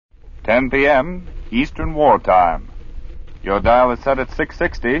10 p.m. Eastern Wartime. Your dial is set at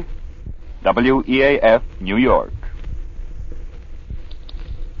 660 WEAF, New York.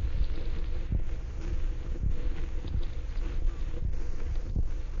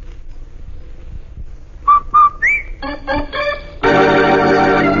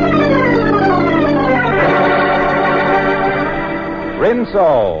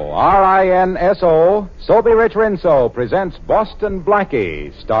 Rinso, R-I-N-S-O, Soapy Rich Rinso presents Boston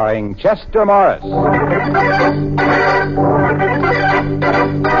Blackie, starring Chester Morris.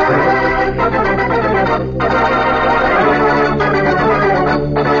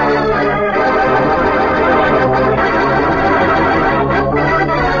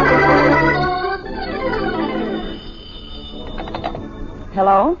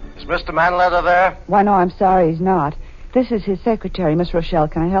 Hello? Is Mr. Manletter there? Why, no, I'm sorry he's not. This is his secretary, Miss Rochelle.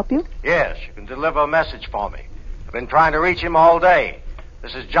 Can I help you? Yes, you can deliver a message for me. I've been trying to reach him all day.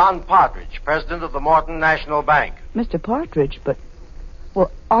 This is John Partridge, president of the Morton National Bank. Mr. Partridge, but...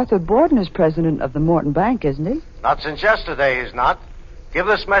 Well, Arthur Borden is president of the Morton Bank, isn't he? Not since yesterday, he's not. Give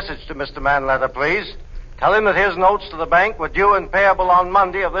this message to Mr. Manletter, please. Tell him that his notes to the bank were due and payable on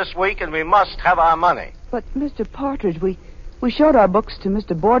Monday of this week, and we must have our money. But, Mr. Partridge, we showed our books to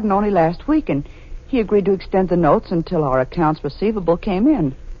Mr. Borden only last week, and he agreed to extend the notes until our accounts receivable came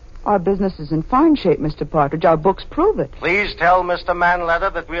in. Our business is in fine shape, Mr. Partridge. Our books prove it. Please tell Mr. Manletter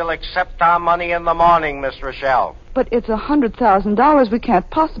that we'll accept our money in the morning, Miss Rochelle. But it's $100,000. We can't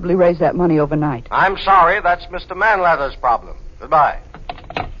possibly raise that money overnight. I'm sorry. That's Mr. Manletter's problem. Goodbye.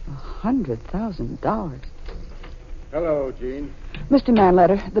 $100,000. Hello, Gene. Mr.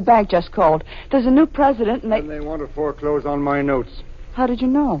 Manletter, the bank just called. There's a new president, and they want to foreclose on my notes. How did you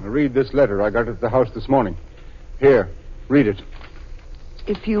know? Read this letter. I got it at the house this morning. Here, read it.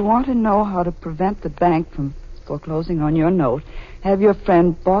 If you want to know how to prevent the bank from foreclosing on your note, have your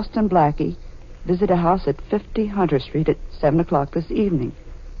friend Boston Blackie visit a house at 50 Hunter Street at 7 o'clock this evening.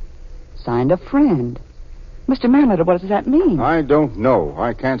 Signed, a friend. Mr. Manletter, what does that mean? I don't know.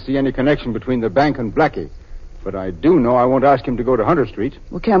 I can't see any connection between the bank and Blackie. But I do know I won't ask him to go to Hunter Street.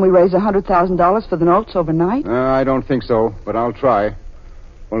 Well, can we raise $100,000 for the notes overnight? I don't think so, but I'll try.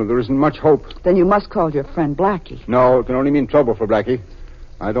 Only there isn't much hope. Then you must call your friend Blackie. No, it can only mean trouble for Blackie.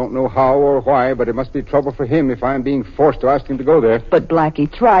 I don't know how or why, but it must be trouble for him if I'm being forced to ask him to go there. But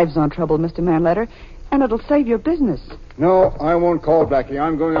Blackie thrives on trouble, Mr. Manletter, and it'll save your business. No, I won't call Blackie.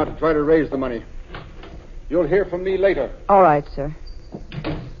 I'm going out to try to raise the money. You'll hear from me later. All right, sir.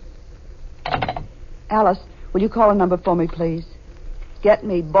 Alice, will you call a number for me, please? Get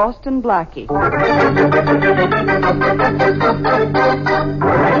me Boston Blackie.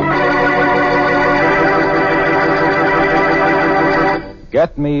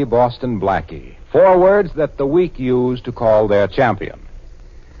 Get me Boston Blackie. 4 words that the weak use to call their champion.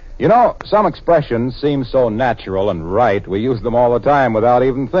 You know, some expressions seem so natural and right, we use them all the time without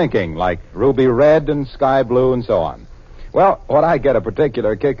even thinking, like ruby red and sky blue and so on. Well, what I get a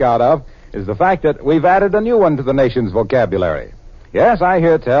particular kick out of is the fact that we've added a new one to the nation's vocabulary. Yes, I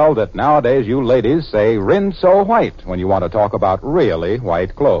hear tell that nowadays you ladies say Rinso white when you want to talk about really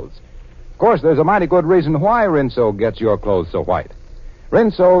white clothes. Of course, there's a mighty good reason why Rinso gets your clothes so white.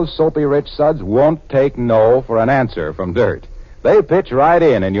 Rinso's soapy rich suds won't take no for an answer from dirt. They pitch right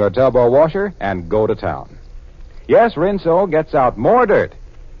in your tub or washer and go to town. Yes, Rinso gets out more dirt.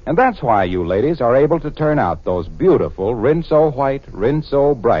 And that's why you ladies are able to turn out those beautiful Rinso white,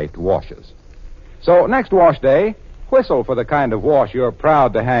 Rinso bright washes. So next wash day, whistle for the kind of wash you're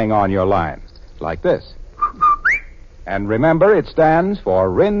proud to hang on your line. Like this. And remember, it stands for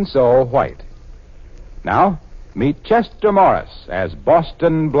Rinso White. Now, meet Chester Morris as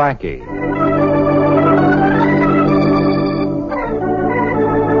Boston Blackie.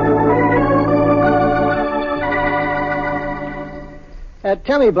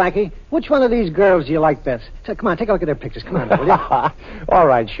 Tell me, Blackie, which one of these girls do you like best? So, come on, take a look at their pictures. Come on, will you? All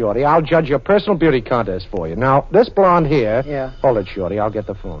right, Shorty. I'll judge your personal beauty contest for you. Now, this blonde here... Yeah. Hold it, Shorty. I'll get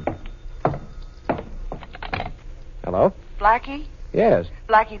the phone. Hello? Blackie? Yes.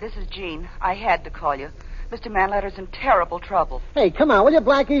 Blackie, this is Jean. I had to call you. Mr. Manletter's in terrible trouble. Hey, come on, will you,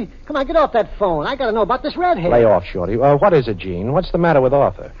 Blackie? Come on, get off that phone. I got to know about this redhead. Lay off, Shorty. What is it, Jean? What's the matter with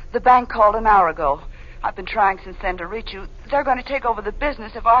Arthur? The bank called an hour ago. I've been trying since then to reach you. They're going to take over the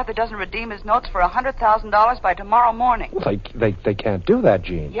business if Arthur doesn't redeem his notes for $100,000 by tomorrow morning. Well, they can't do that,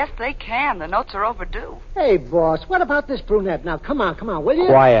 Jean. Yes, they can. The notes are overdue. Hey, boss, what about this brunette? Now, come on, will you?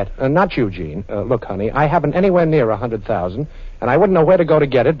 Quiet. Not you, Jean. Look, honey, I haven't anywhere near $100,000, and I wouldn't know where to go to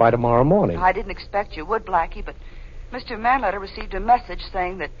get it by tomorrow morning. I didn't expect you would, Blackie, but Mr. Manletter received a message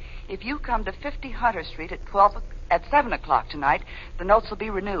saying that if you come to 50 Hunter Street at 7 o'clock tonight, the notes will be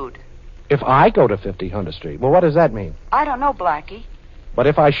renewed. If I go to 50 Hunter Street, well, what does that mean? I don't know, Blackie. But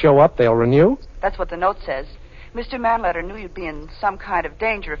if I show up, they'll renew? That's what the note says. Mr. Manletter knew you'd be in some kind of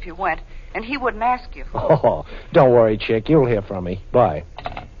danger if you went, and he wouldn't ask you. Oh, don't worry, chick. You'll hear from me. Bye.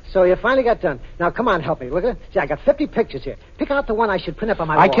 So you finally got done. Now, come on, help me. Look at it. See, I got 50 pictures here. Pick out the one I should print up on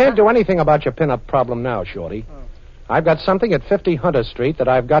my wall. I can't do anything about your pin-up problem now, Shorty. Oh. I've got something at 50 Hunter Street that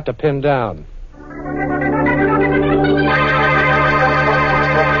I've got to pin down.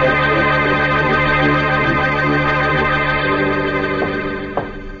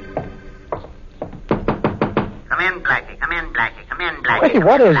 Come in, Blackie. Hey,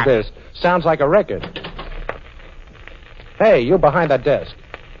 what is this? Sounds like a record. Hey, you behind that desk.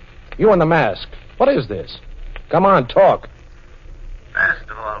 You in the mask. What is this? Come on, talk. First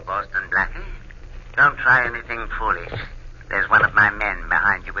of all, Boston Blackie, don't try anything foolish. There's one of my men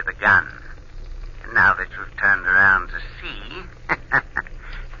behind you with a gun. And now that you've turned around to see,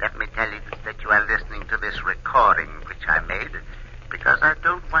 let me tell you that you are listening to this recording which I made, because I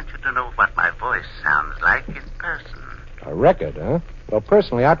don't want you to know what my voice sounds like in person. A record, huh? Well,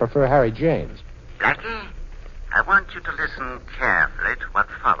 personally, I prefer Harry James. Blackie, I want you to listen carefully to what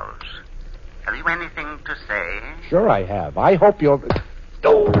follows. Have you anything to say? Sure I have. I hope you'll...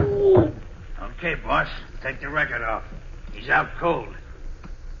 Oh! Okay, boss. Take the record off. He's out cold.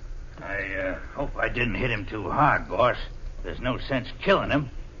 I hope I didn't hit him too hard, boss. There's no sense killing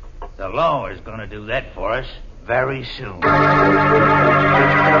him. The law is going to do that for us very soon.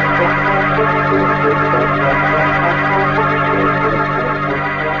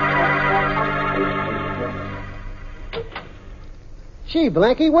 Gee,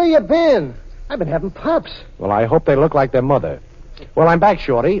 Blackie, where you been? I've been having pups. Well, I hope they look like their mother. Well, I'm back,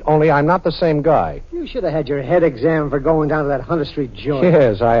 Shorty, only I'm not the same guy. You should have had your head examined for going down to that Hunter Street joint.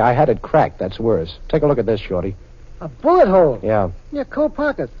 Yes, I had it cracked. That's worse. Take a look at this, Shorty. A bullet hole? Yeah. In your coat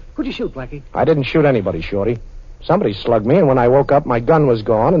pocket. Who'd you shoot, Blackie? I didn't shoot anybody, Shorty. Somebody slugged me, and when I woke up, my gun was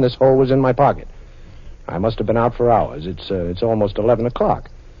gone, and this hole was in my pocket. I must have been out for hours. It's almost 11 o'clock.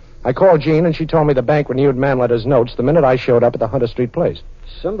 I called Jean, and she told me the bank renewed Manletter's notes the minute I showed up at the Hunter Street place.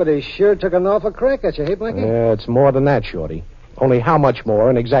 Somebody sure took an awful crack at you, hey, Blackie? Yeah, it's more than that, Shorty. Only how much more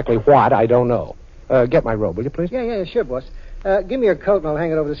and exactly what, I don't know. Get my robe, will you, please? Yeah, sure, boss. Give me your coat, and I'll hang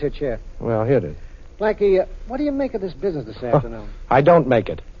it over this here chair. Well, here it is. Blackie, what do you make of this business this afternoon? I don't make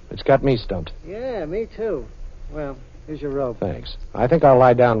it. It's got me stumped. Yeah, me too. Well, here's your robe. Thanks. I think I'll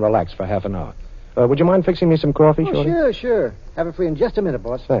lie down and relax for half an hour. Would you mind fixing me some coffee, Shorty? Sure. Have it free in just a minute,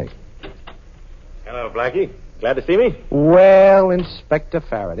 boss. Thanks. Hello, Blackie. Glad to see me? Well, Inspector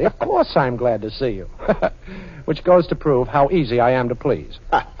Faraday, of course I'm glad to see you. Which goes to prove how easy I am to please.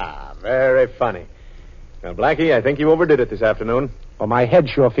 Very funny. Now, Blackie, I think you overdid it this afternoon. Well, my head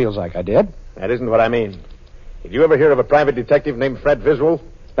sure feels like I did. That isn't what I mean. Did you ever hear of a private detective named Fred Viswell?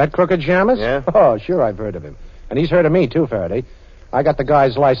 That crooked Jamis? Yeah. Oh, sure, I've heard of him. And he's heard of me, too, Faraday. I got the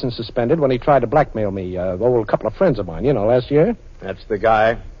guy's license suspended when he tried to blackmail me. A couple of friends of mine, last year. That's the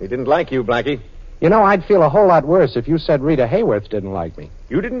guy. He didn't like you, Blackie. I'd feel a whole lot worse if you said Rita Hayworth didn't like me.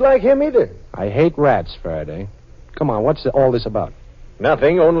 You didn't like him either. I hate rats, Faraday. Come on, what's all this about?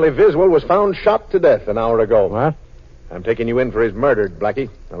 Nothing, only Viswell was found shot to death an hour ago. What? I'm taking you in for his murder, Blackie.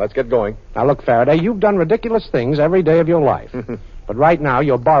 Now, let's get going. Now, look, Faraday, you've done ridiculous things every day of your life. But right now,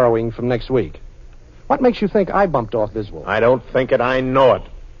 you're borrowing from next week. What makes you think I bumped off Viswell? I don't think it. I know it.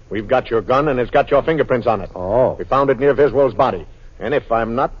 We've got your gun, and it's got your fingerprints on it. Oh. We found it near Viswell's body. And if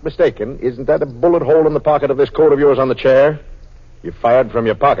I'm not mistaken, isn't that a bullet hole in the pocket of this coat of yours on the chair? You fired from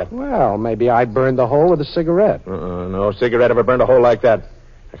your pocket. Well, maybe I burned the hole with a cigarette. No cigarette ever burned a hole like that.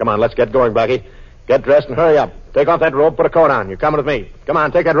 Now, come on, let's get going, Blackie. Get dressed and hurry up. Take off that robe, put a coat on. You're coming with me. Come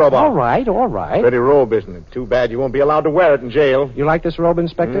on, take that robe off. All right. Pretty robe, isn't it? Too bad you won't be allowed to wear it in jail. You like this robe,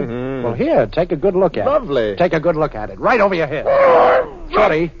 Inspector? Mm-hmm. Well, here, take a good look at it. Lovely. Take a good look at it. Right over your head.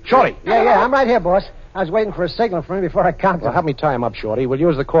 Shorty. Yeah, I'm right here, boss. I was waiting for a signal from him before I counted. Well, help me tie him up, Shorty. We'll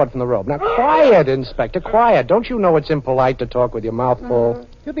use the cord from the robe. Now, quiet, Inspector, quiet. Don't you know it's impolite to talk with your mouth full?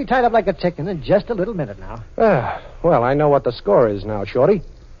 You'll be tied up like a chicken in just a little minute now. Well, I know what the score is now, Shorty.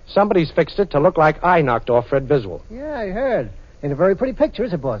 Somebody's fixed it to look like I knocked off Fred Viswell. Yeah, I heard. Ain't a very pretty picture,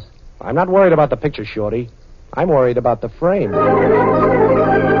 is it, boss? I'm not worried about the picture, Shorty. I'm worried about the frame.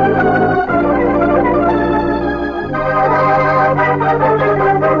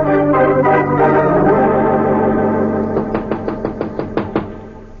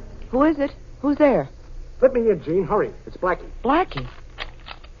 Who is it? Who's there? Let me in, Jean. Hurry. It's Blackie. Blackie.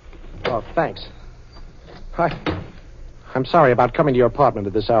 Oh, thanks. I'm sorry about coming to your apartment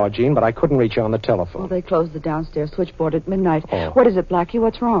at this hour, Jean, but I couldn't reach you on the telephone. Well, they closed the downstairs switchboard at midnight. Oh. What is it, Blackie?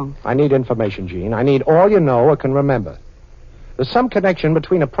 What's wrong? I need information, Jean. I need all you know or can remember. There's some connection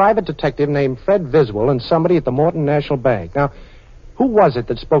between a private detective named Fred Viswell and somebody at the Morton National Bank. Now, who was it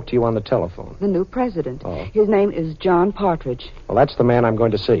that spoke to you on the telephone? The new president. Oh. His name is John Partridge. Well, that's the man I'm going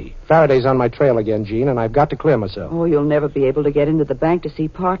to see. Faraday's on my trail again, Gene, and I've got to clear myself. Oh, you'll never be able to get into the bank to see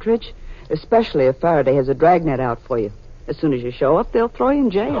Partridge, especially if Faraday has a dragnet out for you. As soon as you show up, they'll throw you in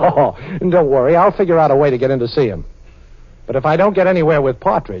jail. Oh, and don't worry. I'll figure out a way to get in to see him. But if I don't get anywhere with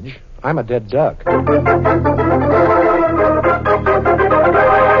Partridge, I'm a dead duck. Good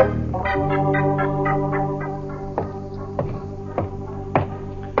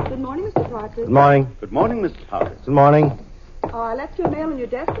morning, Mr. Partridge. Good morning. Good morning, Mr. Partridge. Good morning. Oh, I left your mail on your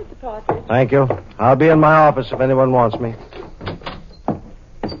desk, Mr. Partridge. Thank you. I'll be in my office if anyone wants me.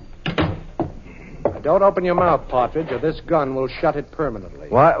 Don't open your mouth, Partridge, or this gun will shut it permanently.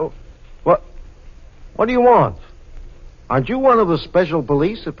 What do you want? Aren't you one of the special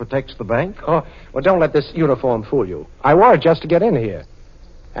police that protects the bank? Oh, well, don't let this uniform fool you. I wore it just to get in here.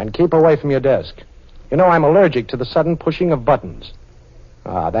 And keep away from your desk. You know, I'm allergic to the sudden pushing of buttons.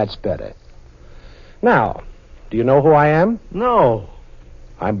 Ah, that's better. Now, do you know who I am? No.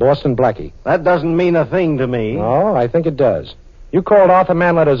 I'm Boston Blackie. That doesn't mean a thing to me. Oh, I think it does. You called Arthur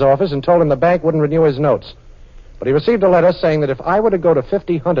Manletter's office and told him the bank wouldn't renew his notes. But he received a letter saying that if I were to go to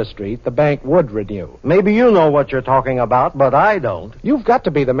 50 Hunter Street, the bank would renew. Maybe you know what you're talking about, but I don't. You've got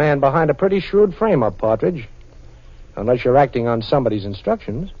to be the man behind a pretty shrewd frame-up, Partridge. Unless you're acting on somebody's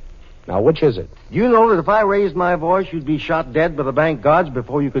instructions. Now, which is it? You know that if I raised my voice, you'd be shot dead by the bank guards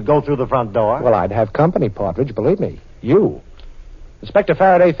before you could go through the front door. Well, I'd have company, Partridge, believe me. You. Inspector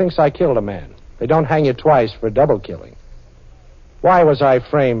Faraday thinks I killed a man. They don't hang you twice for double killing. Why was I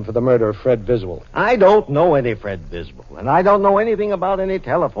framed for the murder of Fred Viswell? I don't know any Fred Viswell, and I don't know anything about any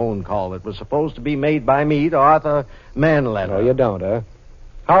telephone call that was supposed to be made by me to Arthur Manletter. No, you don't, huh?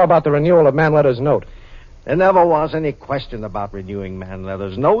 How about the renewal of Manletter's note? There never was any question about renewing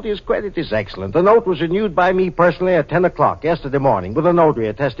Manletter's note. His credit is excellent. The note was renewed by me personally at 10 o'clock yesterday morning with a notary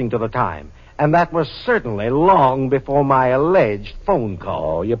attesting to the time. And that was certainly long before my alleged phone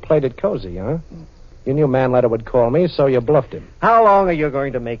call. Oh, you played it cozy, huh? You knew Manletter would call me, so you bluffed him. How long are you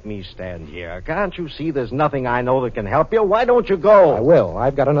going to make me stand here? Can't you see there's nothing I know that can help you? Why don't you go? I will.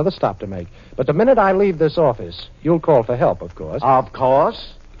 I've got another stop to make. But the minute I leave this office, you'll call for help, of course. Of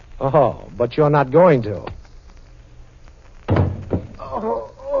course. Oh, but you're not going to.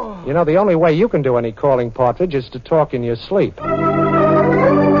 You know, the only way you can do any calling, Partridge, is to talk in your sleep.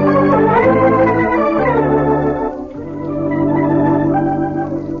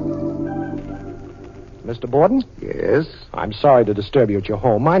 Mr. Borden? Yes? I'm sorry to disturb you at your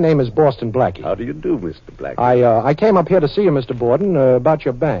home. My name is Boston Blackie. How do you do, Mr. Blackie? I came up here to see you, Mr. Borden, about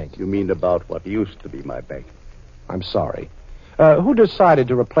your bank. You mean about what used to be my bank? I'm sorry. Who decided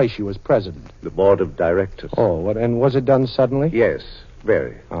to replace you as president? The board of directors. Oh, and was it done suddenly? Yes,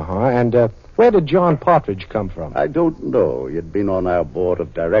 very. Uh-huh. And where did John Partridge come from? I don't know. He'd been on our board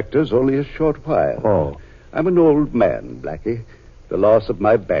of directors only a short while. Oh. I'm an old man, Blackie. The loss of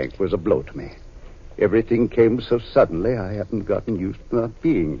my bank was a blow to me. Everything came so suddenly, I haven't gotten used to not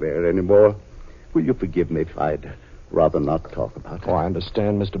being there anymore. Will you forgive me if I'd rather not talk about it? Oh, I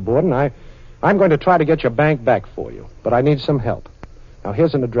understand, Mr. Borden. I'm going to try to get your bank back for you, but I need some help. Now,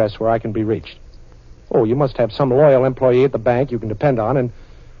 here's an address where I can be reached. Oh, you must have some loyal employee at the bank you can depend on, and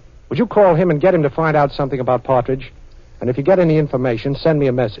would you call him and get him to find out something about Partridge? And if you get any information, send me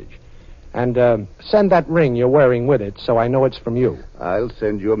a message. And send that ring you're wearing with it so I know it's from you. I'll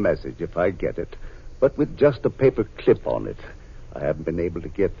send you a message if I get it, but with just a paper clip on it. I haven't been able to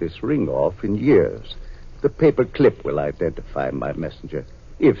get this ring off in years. The paper clip will identify my messenger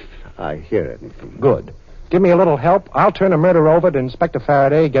if I hear anything. Good. Give me a little help. I'll turn a murder over to Inspector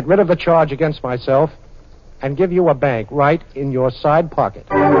Faraday, get rid of the charge against myself, and give you a bank right in your side pocket.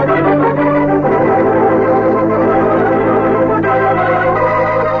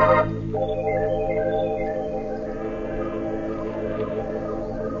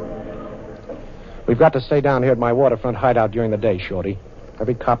 We've got to stay down here at my waterfront hideout during the day, Shorty.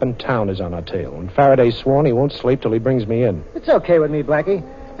 Every cop in town is on our tail, and Faraday's sworn he won't sleep till he brings me in. It's okay with me, Blackie.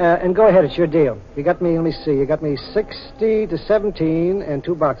 And go ahead, it's your deal. You got me, let me see, you got me 60 to 17 and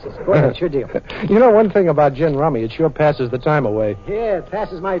 2 boxes. Go ahead, it's your deal. You know one thing about gin rummy, it sure passes the time away. Yeah, it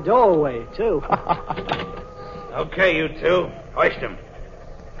passes my dough away, too. Okay, you two. Hoist him.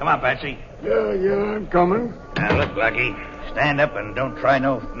 Come on, Patsy. Yeah, I'm coming. Now, look, Blackie. Stand up and don't try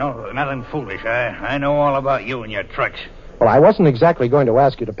nothing foolish. I know all about you and your tricks. Well, I wasn't exactly going to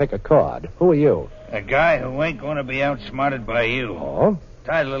ask you to pick a card. Who are you? A guy who ain't going to be outsmarted by you. Oh?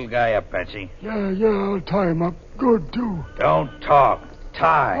 Tie the little guy up, Patsy. Yeah, I'll tie him up good, too. Don't talk.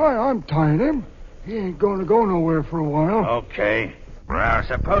 Tie. I'm tying him. He ain't going to go nowhere for a while. Okay. Well,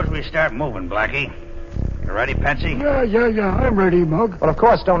 suppose we start moving, Blackie. You ready, Patsy? Yeah. I'm ready, Mug. Well, of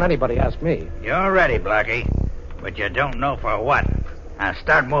course, don't anybody ask me. You're ready, Blackie. But you don't know for what. Now,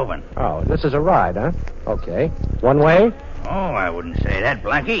 start moving. Oh, this is a ride, huh? Okay. One way? Oh, I wouldn't say that,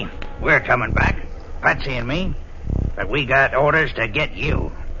 Blackie. We're coming back. Patsy and me. But we got orders to get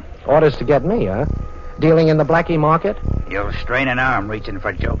you. Orders to get me, huh? Dealing in the Blackie market? You'll strain an arm reaching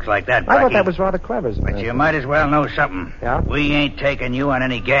for jokes like that, Blackie. I thought that was rather clever. But you might as well know something. Yeah? We ain't taking you on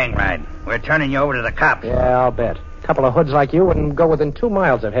any gang ride. We're turning you over to the cops. Yeah, I'll bet. A couple of hoods like you wouldn't go within 2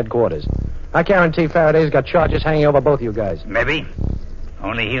 miles of headquarters. I guarantee Faraday's got charges hanging over both you guys. Maybe.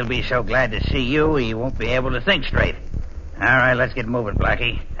 Only he'll be so glad to see you, he won't be able to think straight. All right, let's get moving,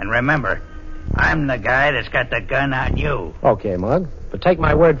 Blackie. And remember, I'm the guy that's got the gun on you. Okay, Mug. But take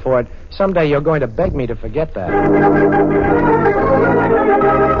my word for it, someday you're going to beg me to forget that.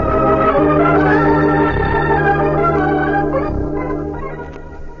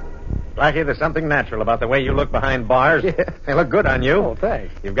 Blackie, there's something natural about the way you look behind bars. Yeah. They look good on you. Oh,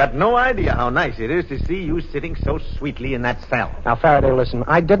 thanks. You've got no idea how nice it is to see you sitting so sweetly in that cell. Now, Faraday, listen,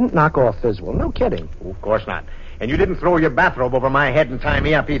 I didn't knock off Viswell. No kidding. Oh, of course not. And you didn't throw your bathrobe over my head and tie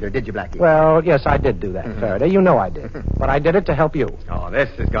me up either, did you, Blackie? Well, yes, I did do that, Faraday. You know I did. But I did it to help you. Oh, this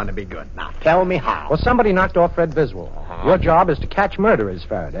is going to be good. Now, tell me how. Well, somebody knocked off Fred Viswell. Your job is to catch murderers,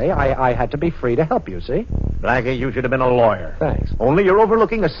 Faraday. I had to be free to help you, see? Blackie, you should have been a lawyer. Thanks. Only you're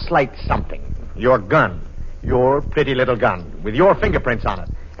overlooking a slight something. Your gun. Your pretty little gun. With your fingerprints on it.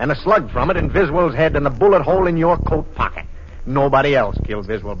 And a slug from it in Viswell's head and a bullet hole in your coat pocket. Nobody else killed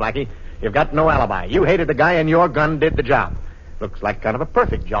Viswell, Blackie. You've got no alibi. You hated the guy and your gun did the job. Looks like kind of a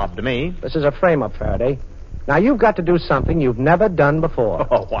perfect job to me. This is a frame-up, Faraday. Now, you've got to do something you've never done before.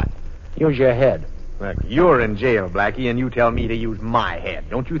 Oh, what? Use your head. Look, you're in jail, Blackie, and you tell me to use my head.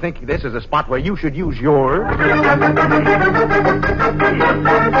 Don't you think this is a spot where you should use yours?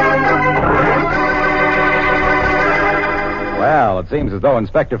 Well, it seems as though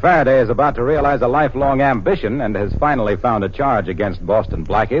Inspector Faraday is about to realize a lifelong ambition and has finally found a charge against Boston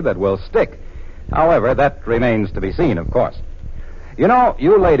Blackie that will stick. However, that remains to be seen, of course. You know,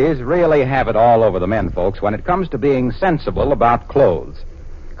 you ladies really have it all over the men, folks, when it comes to being sensible about clothes.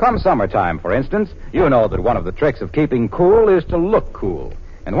 Come summertime, for instance, you know that one of the tricks of keeping cool is to look cool.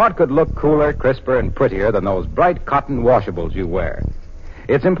 And what could look cooler, crisper, and prettier than those bright cotton washables you wear?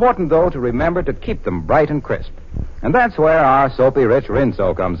 It's important, though, to remember to keep them bright and crisp. And that's where our soapy-rich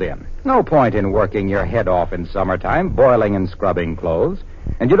Rinso comes in. No point in working your head off in summertime, boiling and scrubbing clothes.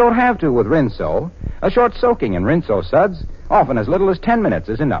 And you don't have to with Rinso. A short soaking in Rinso suds, often as little as 10 minutes,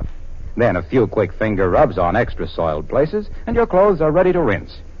 is enough. Then a few quick finger rubs on extra soiled places, and your clothes are ready to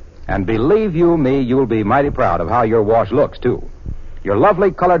rinse. And believe you me, you'll be mighty proud of how your wash looks, too. Your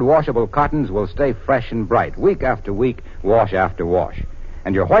lovely colored washable cottons will stay fresh and bright week after week, wash after wash.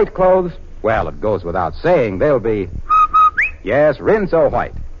 And your white clothes, well, it goes without saying, they'll be, yes, Rinso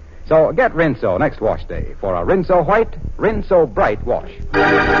white. So get Rinso next wash day for a Rinso white, Rinso bright wash.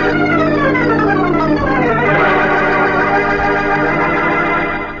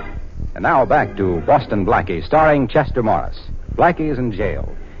 And now back to Boston Blackie, starring Chester Morris. Blackie is in jail.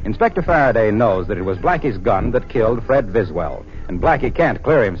 Inspector Faraday knows that it was Blackie's gun that killed Fred Viswell, and Blackie can't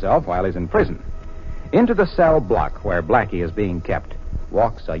clear himself while he's in prison. Into the cell block where Blackie is being kept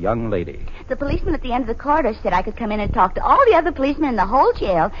walks a young lady. The policeman at the end of the corridor said I could come in and talk to all the other policemen in the whole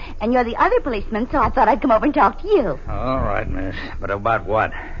jail, and you're the other policeman, so I thought I'd come over and talk to you. All right, miss. But about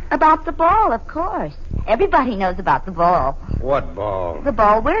what? About the ball, of course. Everybody knows about the ball. What ball? The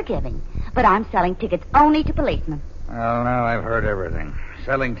ball we're giving. But I'm selling tickets only to policemen. Well, now I've heard everything.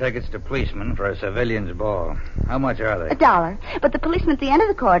 Selling tickets to policemen for a civilian's ball. How much are they? $1. But the policeman at the end of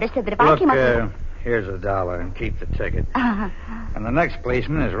the corridor said that if I came up... Here's $1 and keep the ticket. And the next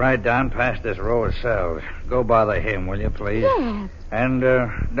policeman is right down past this row of cells. Go bother him, will you, please? Yes. And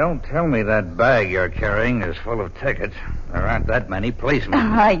don't tell me that bag you're carrying is full of tickets. There aren't that many policemen.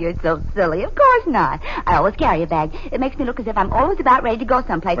 Oh, you're so silly. Of course not. I always carry a bag. It makes me look as if I'm always about ready to go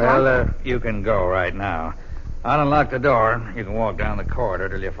someplace. Well, you can go right now. I'll unlock the door. You can walk down the corridor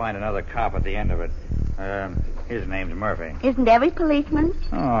till you find another cop at the end of it. His name's Murphy. Isn't every policeman?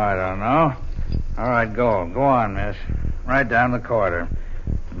 Oh, I don't know. All right, go. Go on, miss. Right down the corridor.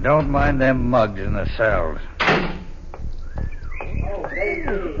 Don't mind them mugs in the cells.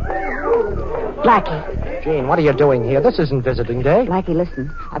 Blackie. Gene, what are you doing here? This isn't visiting day. Blackie,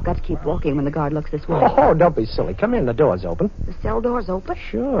 listen. I've got to keep walking when the guard looks this way. Oh, don't be silly. Come in. The door's open. The cell door's open?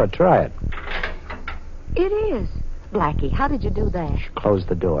 Sure, try it. It is. Blackie, how did you do that? Close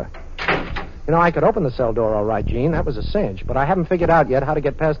the door. You know, I could open the cell door all right, Gene. That was a cinch. But I haven't figured out yet how to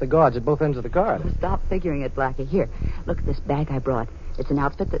get past the guards at both ends of the car. Stop figuring it, Blackie. Here, look at this bag I brought. It's an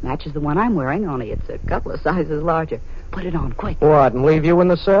outfit that matches the one I'm wearing, only it's a couple of sizes larger. Put it on, quick. What, and leave you in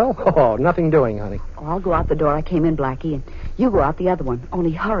the cell? Oh, nothing doing, honey. Oh, I'll go out the door I came in, Blackie, and you go out the other one.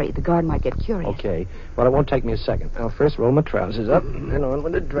 Only hurry. The guard might get curious. Okay. Well, it won't take me a second. I'll first roll my trousers up and on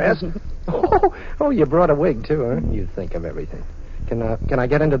with the dress. Oh, you brought a wig, too, huh? You think of everything. Can I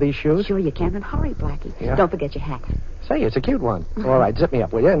get into these shoes? Sure you can, and hurry, Blackie. Yeah. Don't forget your hat. Say, it's a cute one. All right, zip me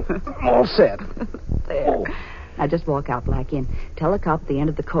up, will you? I'm all set. There. Oh. Now just walk out, Blackie, and tell the cop at the end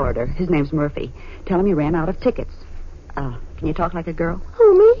of the corridor. His name's Murphy. Tell him he ran out of tickets. Can you talk like a girl?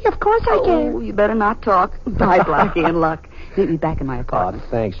 Who, me? Of course I can. Oh, you better not talk. Bye, Blackie, and luck. Meet me back in my apartment. Oh,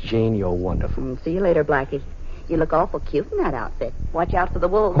 thanks, Gene. You're wonderful. See you later, Blackie. You look awful cute in that outfit. Watch out for the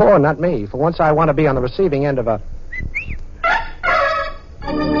wolves. Oh, not me. For once, I want to be on the receiving end of a...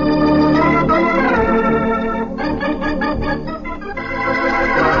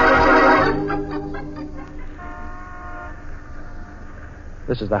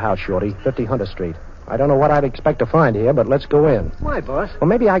 This is the house, Shorty, 50 Hunter Street. I don't know what I'd expect to find here, but let's go in. Why, boss? Well,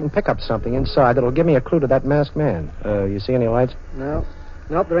 maybe I can pick up something inside that'll give me a clue to that masked man. You see any lights? No.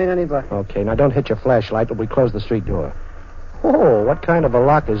 Nope, there ain't any but. Okay, now don't hit your flashlight till we close the street door. Oh, what kind of a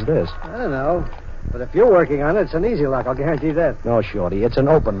lock is this? I don't know. But if you're working on it, it's an easy lock, I'll guarantee that. No, Shorty, it's an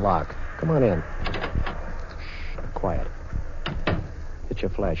open lock. Come on in. Shh, quiet. Hit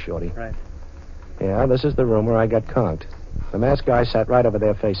your flash, Shorty. Right. Yeah, this is the room where I got conked. The masked guy sat right over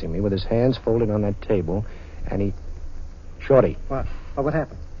there facing me with his hands folded on that table, and he... Shorty. What? Oh, what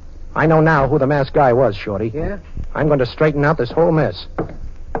happened? I know now who the masked guy was, Shorty. Yeah? I'm going to straighten out this whole mess.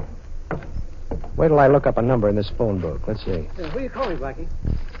 Wait till I look up a number in this phone book. Let's see. Who are you calling, Blackie?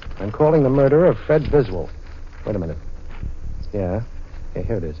 I'm calling the murderer of Fred Biswell. Wait a minute. Yeah,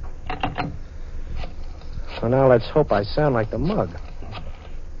 here it is. So now let's hope I sound like the mug.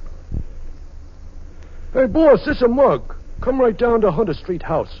 Hey, boss, this is a mug. Come right down to Hunter Street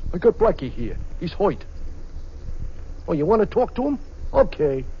house. I got Blackie here. He's hurt. Oh, you want to talk to him?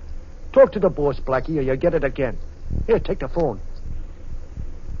 Okay. Talk to the boss, Blackie, or you'll get it again. Here, take the phone.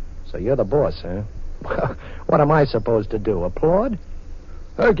 So you're the boss, huh? Well, what am I supposed to do, applaud?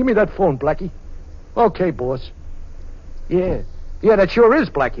 Give me that phone, Blackie. Okay, boss. Yeah, that sure is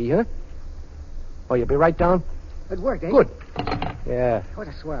Blackie, huh? Oh, you'll be right down? It worked, eh? Good. Yeah. What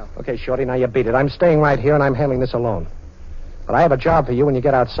a swell. Okay, Shorty, now you beat it. I'm staying right here, and I'm handling this alone. But I have a job for you when you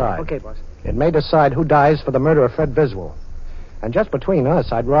get outside. Okay, boss. It may decide who dies for the murder of Fred Biswell. And just between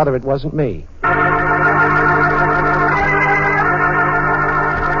us, I'd rather it wasn't me.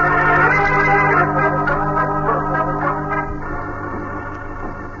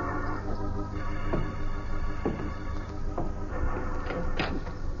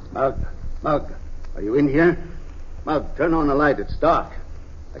 Mug, are you in here? Mug, turn on the light. It's dark.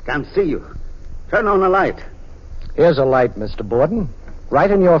 I can't see you. Turn on the light. Here's a light, Mr. Borden. Right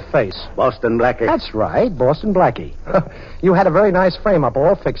in your face. Boston Blackie. That's right, Boston Blackie. You had a very nice frame-up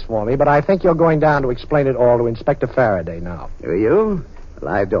all fixed for me, but I think you're going down to explain it all to Inspector Faraday now. Do you?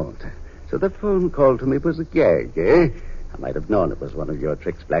 Well, I don't. So the phone call to me was a gag, eh? I might have known it was one of your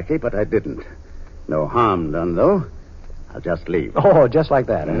tricks, Blackie, but I didn't. No harm done, though. I'll just leave. Oh, just like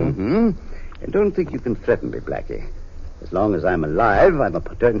that, huh? Mm-hmm. And don't think you can threaten me, Blackie. As long as I'm alive, I'm a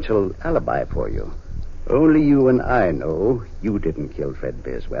potential alibi for you. Only you and I know you didn't kill Fred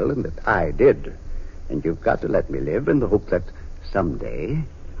Biswell and that I did. And you've got to let me live in the hope that someday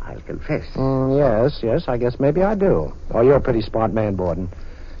I'll confess. Yes, I guess maybe I do. Oh, you're a pretty smart man, Borden.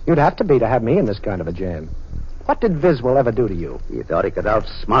 You'd have to be to have me in this kind of a jam. What did Biswell ever do to you? He thought he could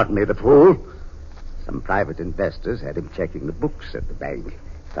outsmart me, the fool. Some private investors had him checking the books at the bank.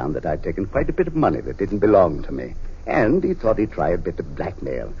 Found that I'd taken quite a bit of money that didn't belong to me. And he thought he'd try a bit of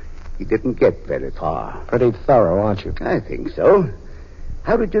blackmail. He didn't get very far. Pretty thorough, aren't you? I think so.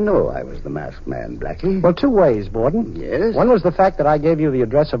 How did you know I was the masked man, Blackie? Well, 2 ways, Borden. Yes? One was the fact that I gave you the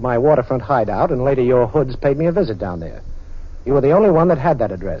address of my waterfront hideout, and later your hoods paid me a visit down there. You were the only one that had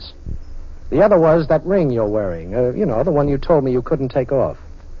that address. The other was that ring you're wearing. The one you told me you couldn't take off.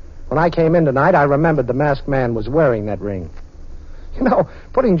 When I came in tonight, I remembered the masked man was wearing that ring. You know,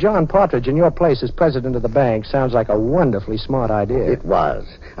 putting John Partridge in your place as president of the bank sounds like a wonderfully smart idea. It was.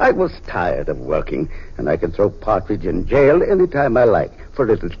 I was tired of working, and I can throw Partridge in jail any time I like for a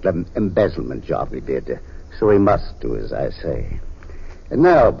little embezzlement job he did. So he must do as I say. And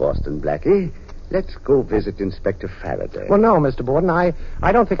now, Boston Blackie, let's go visit Inspector Faraday. Well, no, Mr. Borden, I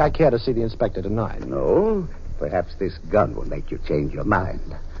don't think I care to see the inspector tonight. No? Perhaps this gun will make you change your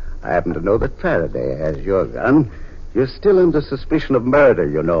mind. I happen to know that Faraday has your gun. You're still under suspicion of murder,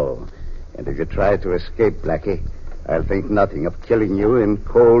 you know. And if you try to escape, Blackie, I'll think nothing of killing you in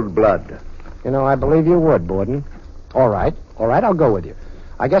cold blood. You know, I believe you would, Borden. All right, I'll go with you.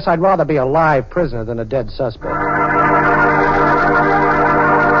 I guess I'd rather be a live prisoner than a dead suspect.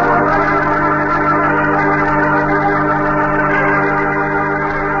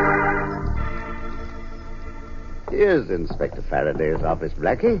 Here's Inspector Faraday's office,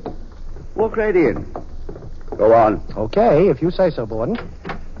 Blackie. Walk right in. Go on. Okay, if you say so, Borden.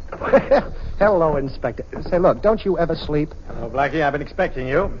 Hello, Inspector. Say, look, don't you ever sleep? Hello, Blackie. I've been expecting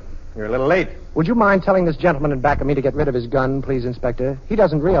you. You're a little late. Would you mind telling this gentleman in back of me to get rid of his gun, please, Inspector? He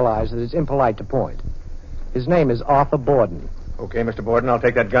doesn't realize that it's impolite to point. His name is Arthur Borden. Okay, Mr. Borden, I'll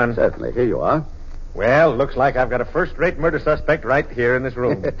take that gun. Certainly. Here you are. Well, looks like I've got a first-rate murder suspect right here in this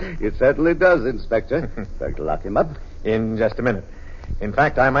room. It certainly does, Inspector. Going to lock him up? In just a minute. In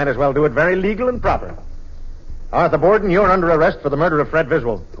fact, I might as well do it very legal and proper. Arthur Borden, you're under arrest for the murder of Fred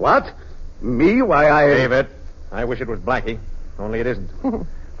Viswell. What? Me? Why, Save it. I wish it was Blackie. Only it isn't.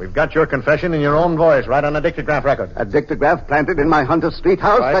 We've got your confession in your own voice right on a dictograph record. A dictograph planted in my Hunter Street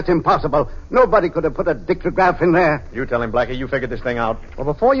house? Right. That's impossible. Nobody could have put a dictograph in there. You tell him, Blackie. You figured this thing out.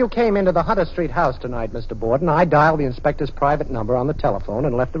 Well, before you came into the Hunter Street house tonight, Mr. Borden, I dialed the inspector's private number on the telephone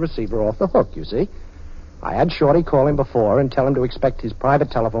and left the receiver off the hook, you see. I had Shorty call him before and tell him to expect his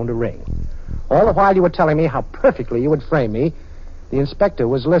private telephone to ring. All the while you were telling me how perfectly you would frame me, the inspector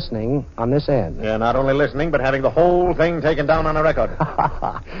was listening on this end. Yeah, not only listening, but having the whole thing taken down on a record.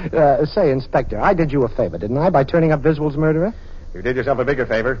 Say, Inspector, I did you a favor, didn't I, by turning up Viswell's murderer? You did yourself a bigger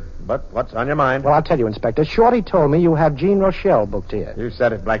favor, but what's on your mind? Well, I'll tell you, Inspector. Shorty told me you have Jean Rochelle booked here. You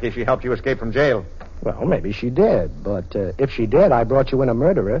said it, Blackie. She helped you escape from jail. Well, maybe she did, but if she did, I brought you in a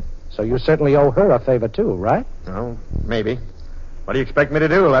murderer, so you certainly owe her a favor, too, right? Oh, maybe. What do you expect me to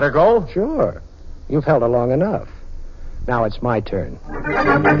do, let her go? Sure. You've held her long enough. Now it's my turn.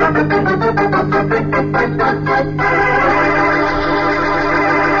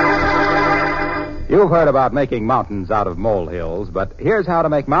 You've heard about making mountains out of molehills, but here's how to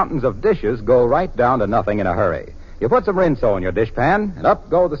make mountains of dishes go right down to nothing in a hurry. You put some Rinso in your dishpan, and up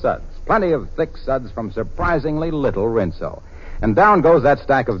go the suds. Plenty of thick suds from surprisingly little Rinso. And down goes that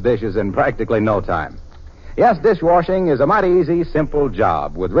stack of dishes in practically no time. Yes, dishwashing is a mighty easy, simple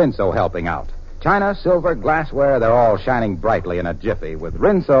job with Rinso helping out. China, silver, glassware, they're all shining brightly in a jiffy with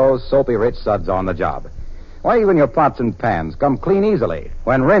Rinso's soapy-rich suds on the job. Why, even your pots and pans come clean easily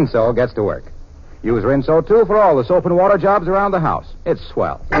when Rinso gets to work. Use Rinso, too, for all the soap and water jobs around the house. It's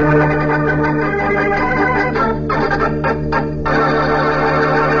swell.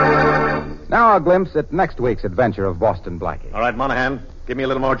 Now a glimpse at next week's adventure of Boston Blackie. All right, Monahan, give me a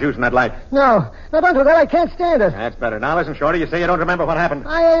little more juice in that light. No, don't do that. I can't stand it. That's better. Now, listen, Shorty, you say you don't remember what happened.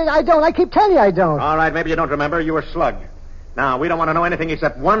 I don't. I keep telling you I don't. All right, maybe you don't remember. You were slugged. Now, we don't want to know anything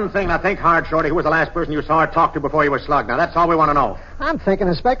except one thing. Now, think hard, Shorty. Who was the last person you saw or talked to before you were slugged? Now, that's all we want to know. I'm thinking,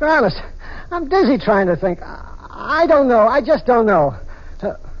 Inspector, honest. I'm dizzy trying to think. I don't know. I just don't know.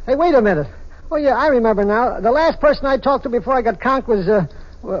 Hey, wait a minute. Oh, yeah, I remember now. The last person I talked to before I got conked was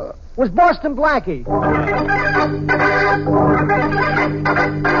Boston Blackie.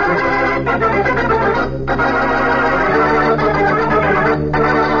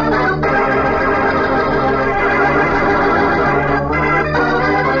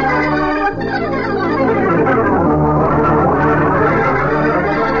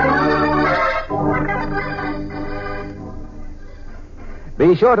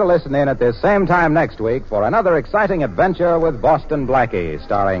 Be sure to listen in at this same time next week for another exciting adventure with Boston Blackie,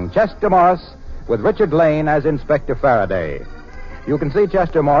 starring Chester Morris with Richard Lane as Inspector Faraday. You can see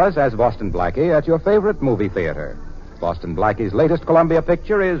Chester Morris as Boston Blackie at your favorite movie theater. Boston Blackie's latest Columbia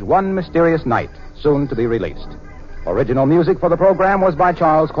picture is One Mysterious Night, soon to be released. Original music for the program was by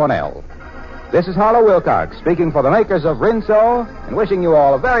Charles Cornell. This is Harlow Wilcox speaking for the makers of Rinso and wishing you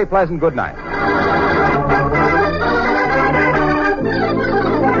all a very pleasant good night.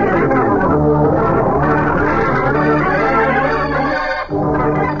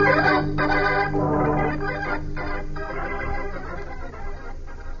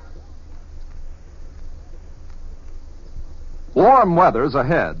 Warm weather's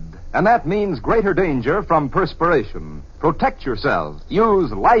ahead, and that means greater danger from perspiration. Protect yourself.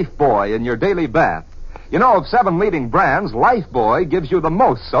 Use Lifebuoy in your daily bath. You know, of 7 leading brands, Lifebuoy gives you the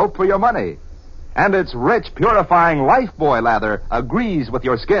most soap for your money. And its rich, purifying Lifebuoy lather agrees with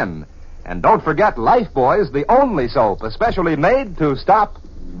your skin. And don't forget, Lifebuoy is the only soap especially made to stop.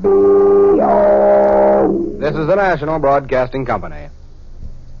 This is the National Broadcasting Company.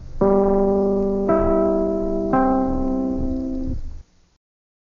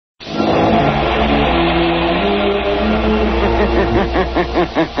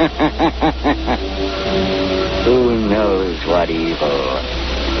 Who knows what evil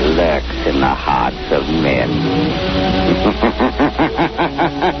lurks in the hearts of men?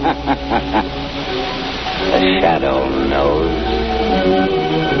 The shadow knows.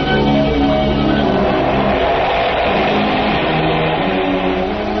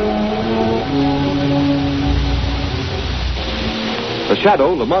 The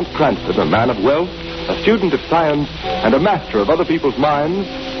Shadow, Lamont Cranston, a man of wealth, a student of science, and a master of other people's minds,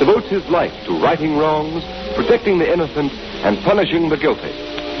 devotes his life to righting wrongs, protecting the innocent, and punishing the guilty.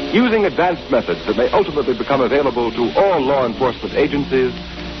 Using advanced methods that may ultimately become available to all law enforcement agencies,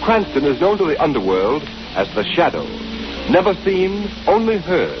 Cranston is known to the underworld as the Shadow. Never seen, only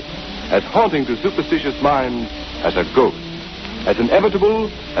heard, as haunting to superstitious minds as a ghost, as inevitable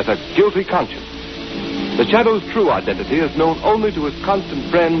as a guilty conscience. The Shadow's true identity is known only to his constant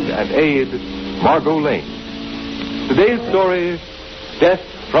friend and aide, Margot Lane. Today's story, Death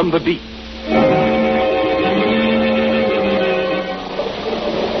from the Deep.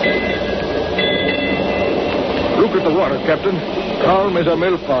 Look at the water, Captain. Calm as a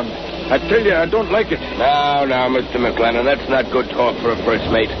mill pond. I tell you, I don't like it. Now, Mr. McLennan, that's not good talk for a first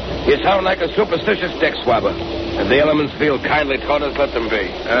mate. You sound like a superstitious deck swabber. If the elements feel kindly toward us, let them be.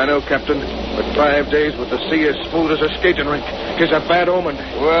 I know, Captain. But 5 days with the sea as smooth as a skating rink is a bad omen.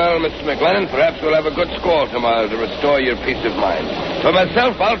 Well, Mr. McLennan, perhaps we'll have a good squall tomorrow to restore your peace of mind. For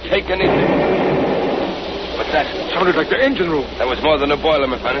myself, I'll take anything. What's that? Sounded like the engine room. That was more than a boiler,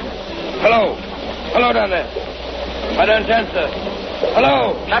 McLennan. Hello. Hello down there. I don't answer.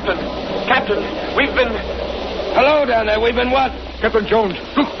 Hello. Captain, we've been... Hello down there. We've been what? Captain Jones,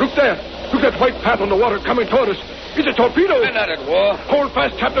 look there. Look at that white path on the water coming toward us. It's a torpedo. We're not at war. Hold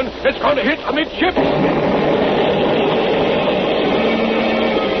fast, Captain. It's going to hit amidships.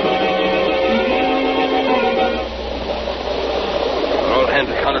 Are all hands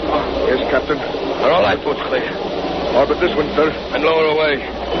accounted for? Yes, Captain. Are all lifeboats clear? All but this one, sir. And lower away.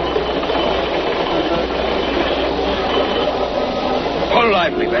 Hold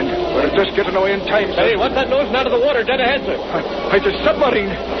lively, Ben. We're just getting away in time, sir. Hey, what's that nosing out of the water dead ahead, sir? It's a submarine.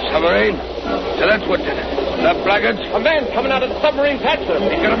 Submarine? So that's what did it. The blackguards? A man coming out of the submarine's hatch, sir.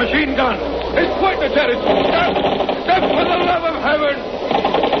 He's got a machine gun. He's pointing at it. Stop! Stop, for the love of heaven!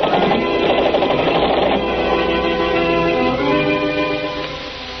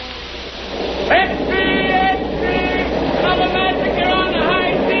 At sea! Another massacre on the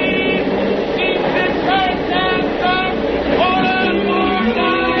high seas! Keep this current down, sir! Hold on more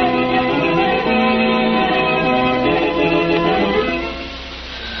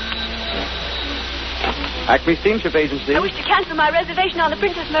Acme Steamship Agency. I wish to cancel my reservation on the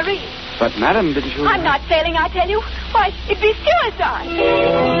Princess Marie. But, madam, didn't you... I'm not sailing, I tell you. Why, it'd be suicide.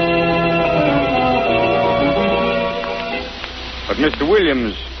 But, Mr.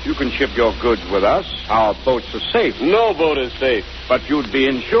 Williams, you can ship your goods with us. Our boats are safe. No boat is safe. But you'd be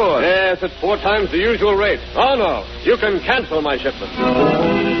insured. Yes, at 4 times the usual rate. Oh, no. You can cancel my shipment.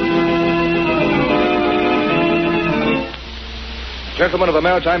 Gentlemen of the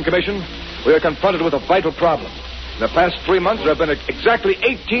Maritime Commission, we are confronted with a vital problem. In the past 3 months, there have been exactly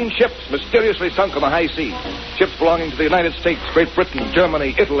 18 ships mysteriously sunk on the high seas. Ships belonging to the United States, Great Britain,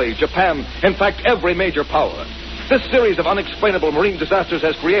 Germany, Italy, Japan, in fact, every major power. This series of unexplainable marine disasters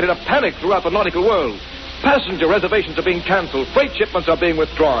has created a panic throughout the nautical world. Passenger reservations are being canceled. Freight shipments are being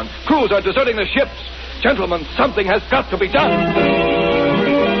withdrawn. Crews are deserting the ships. Gentlemen, something has got to be done.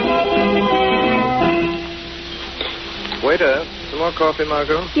 Waiter, some more coffee,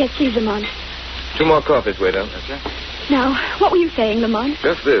 Margot? Yes, please, Lamont. 2 more coffees, waiter. Now, what were you saying, Lamont?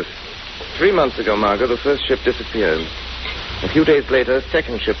 Just this. 3 months ago, Margot, the first ship disappeared. A few days later, a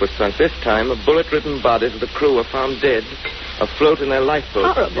second ship was sunk. This time, the bullet-ridden bodies of the crew were found dead, afloat in their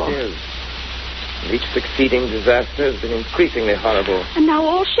lifeboats. Horrible. It is. And each succeeding disaster has been increasingly horrible. And now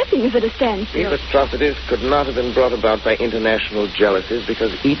all shipping is at a standstill. These atrocities could not have been brought about by international jealousies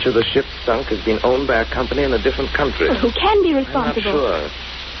because each of the ships sunk has been owned by a company in a different country. But who can be I'm not responsible? sure.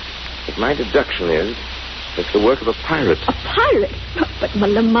 But my deduction is it's the work of a pirate. A pirate? But,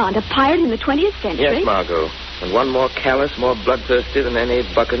 Lamont, a pirate in the 20th century? Yes, Margot. And one more callous, more bloodthirsty than any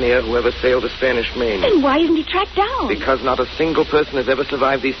buccaneer who ever sailed the Spanish Main. Then why isn't he tracked down? Because not a single person has ever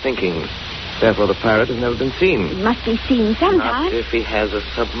survived these sinkings. Therefore, the pirate has never been seen. He must be seen sometime. Not if he has a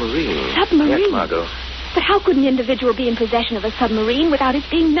submarine. Submarine? Yes, Margot. But how could an individual be in possession of a submarine without it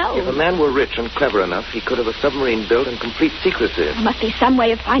being known? If a man were rich and clever enough, he could have a submarine built in complete secrecy. There must be some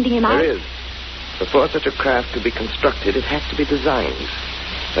way of finding him out. There is. Before such a craft could be constructed, it has to be designed.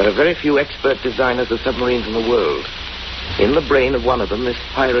 There are very few expert designers of submarines in the world. In the brain of one of them, this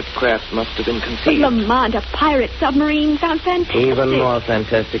pirate craft must have been But conceived. Lamont, a pirate submarine sounds fantastic. Even more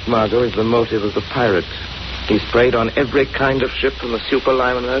fantastic, Margot, is the motive of the pirate. He's preyed on every kind of ship, from the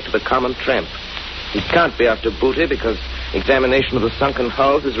superliner to the common tramp. He can't be after booty because examination of the sunken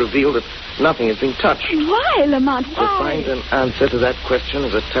hulls has revealed that nothing has been touched. Why, Lamont? To Why? find an answer to that question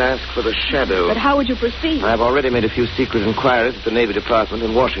is a task for the Shadow. But how would you proceed? I've already made a few secret inquiries at the Navy Department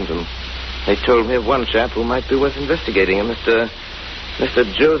in Washington. They told me of one chap who might be worth investigating, a Mr.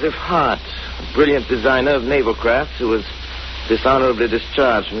 Joseph Hart, a brilliant designer of naval crafts who was dishonorably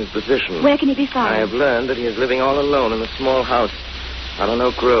discharged from his position. Where can he be found? I have learned that he is living all alone in a small house on an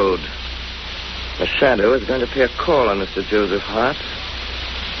Oak Road. The Shadow is going to pay a call on Mr. Joseph Hart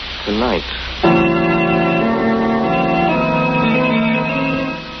tonight.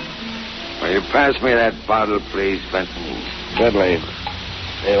 Will you pass me that bottle, please, Benton? Certainly.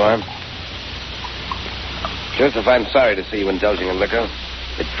 There you are. Joseph, I'm sorry to see you indulging in liquor.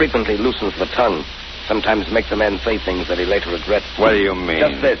 It frequently loosens the tongue. Sometimes makes a man say things that he later regrets. What do you mean?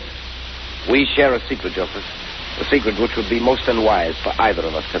 Just this. We share a secret, Joseph. A secret which would be most unwise for either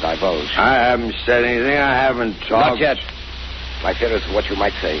of us to divulge. I haven't said anything. I haven't talked. Not yet. My fear is what you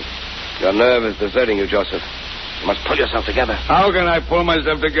might say. Your nerve is deserting you, Joseph. You must pull yourself together. How can I pull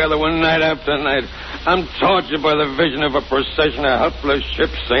myself together when night after night I'm tortured by the vision of a procession of helpless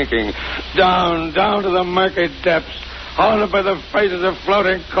ships sinking down to the murky depths, haunted by the faces of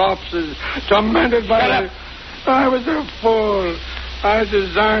floating corpses, tormented by... Shut up. I was a fool. I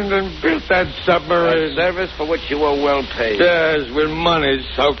designed and built that submarine. A service for which you were well paid. Yes, with money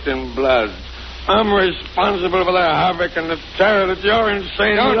soaked in blood. I'm responsible for the havoc and the terror that your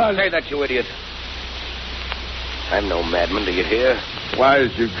insane... Don't say that, you idiot. I'm no madman, do you hear? Why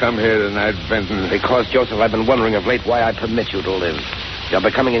did you come here tonight, Benton? Because, Joseph, I've been wondering of late why I permit you to live. You're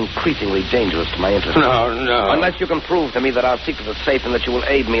becoming increasingly dangerous to my interests. No. Unless you can prove to me that our secret is safe and that you will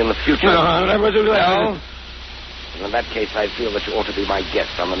aid me in the future. No, I'll never do that. No? In that case, I feel that you ought to be my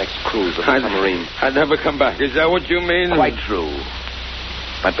guest on the next cruise of the submarine. I'd never come back. Is that what you mean? Quite true.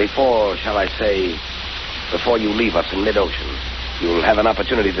 But before you leave us in mid-ocean, you'll have an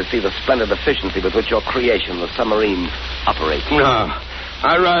opportunity to see the splendid efficiency with which your creation, the submarine, operates. No.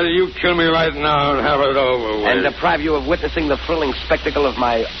 I'd rather you kill me right now and have it over with. And deprive you of witnessing the thrilling spectacle of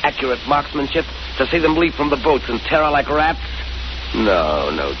my accurate marksmanship, to see them leap from the boats in terror like rats?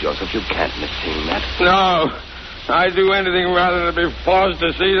 No, Joseph, you can't miss seeing that. No. I'd do anything rather than be forced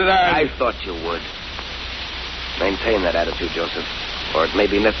to see that. I thought you would. Maintain that attitude, Joseph, or it may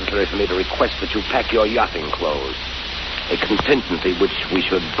be necessary for me to request that you pack your yachting clothes. A contingency which we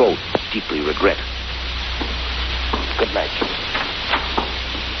should both deeply regret. Good night.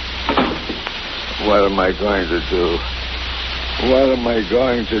 What am I going to do? What am I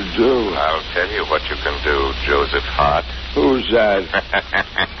going to do? I'll tell you what you can do, Joseph Hart. Who's that?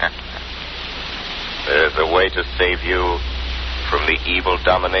 There's a way to save you from the evil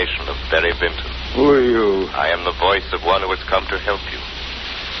domination of Barry Benton. Who are you? I am the voice of one who has come to help you.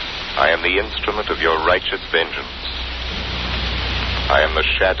 I am the instrument of your righteous vengeance. I am the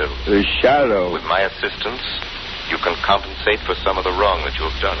Shadow. The Shadow? With my assistance, you can compensate for some of the wrong that you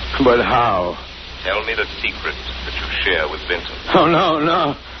have done. But how? Tell me the secret that you share with Benton. Oh,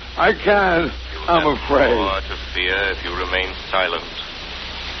 no. I can't. I'm afraid. More to fear if you remain silent.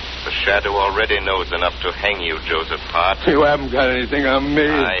 The Shadow already knows enough to hang you, Joseph Hart. You haven't got anything on me.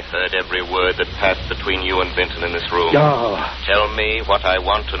 I heard every word that passed between you and Benton in this room. Oh. Tell me what I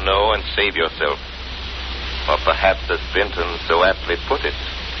want to know and save yourself. Or perhaps, as Benton so aptly put it,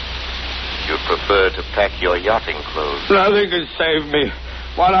 you'd prefer to pack your yachting clothes. Nothing can save me.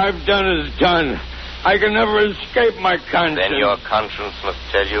 What I've done is done. I can never escape my conscience. Then your conscience must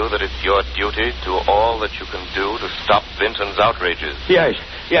tell you that it's your duty to all that you can do to stop Benton's outrages. Yes,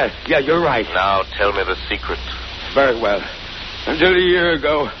 you're right. Now tell me the secret. Very well. Until a year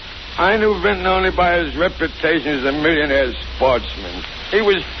ago, I knew Benton only by his reputation as a millionaire sportsman. He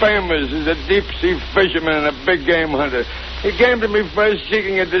was famous as a deep-sea fisherman and a big-game hunter. He came to me first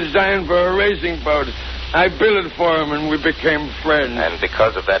seeking a design for a racing boat. I built it for him, and we became friends. And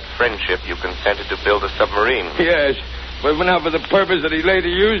because of that friendship, you consented to build a submarine. Yes, but not for the purpose that he later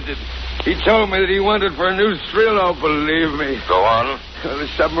used it. He told me that he wanted for a new thrill. Oh, believe me. Go on. Well, the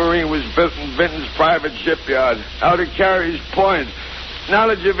submarine was built in Benton's private shipyard, out at Carey's Point.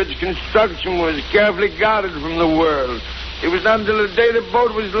 Knowledge of its construction was carefully guarded from the world. It was not until the day the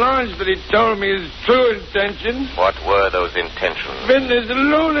boat was launched that he told me his true intentions. What were those intentions? Benton is a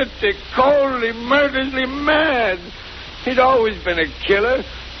lunatic, coldly, murderously mad. He'd always been a killer,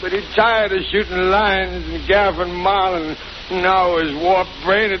 but he tired of shooting lines and gaffing marlin, Now his warped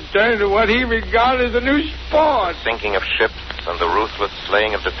brain had turned to what he regarded as a new sport. The sinking of ships and the ruthless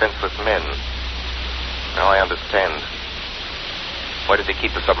slaying of defenseless men. Now I understand. Why did he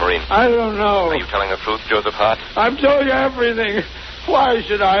keep the submarine? I don't know. Are you telling the truth, Joseph Hart? I've told you everything. Why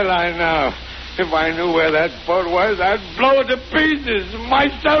should I lie now? If I knew where that boat was, I'd blow it to pieces.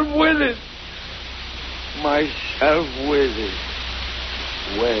 Myself with it. Myself with it.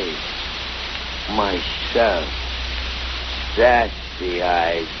 Wait. Myself. That's the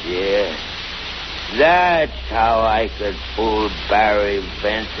idea. That's how I could fool Barry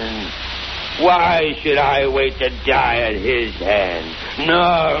Benson. Why should I wait to die at his hands?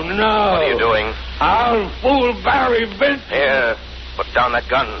 No. What are you doing? I'll fool Barry Benson. Here, put down that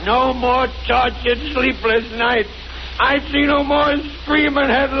gun. No more tortured, sleepless nights. I see no more screaming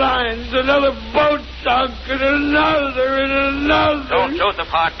headlines. Another boat sunk, and another. Don't, Joseph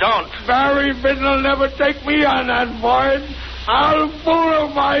Hart, don't. Barry Benson will never take me on that voyage. I'll fool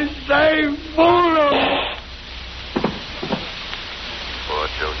him, I say, fool him. Poor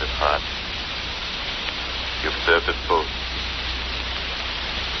Joseph Hart. You've served us both.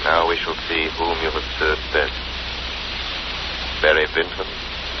 Now we shall see whom you have served best. Barry Benton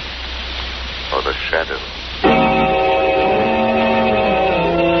or the Shadow.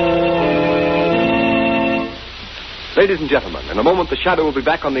 Ladies and gentlemen, in a moment the Shadow will be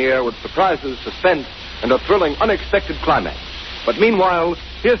back on the air with surprises, suspense, and a thrilling, unexpected climax. But meanwhile,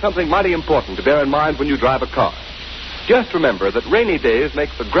 here's something mighty important to bear in mind when you drive a car. Just remember that rainy days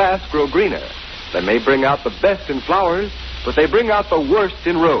make the grass grow greener. They may bring out the best in flowers, but they bring out the worst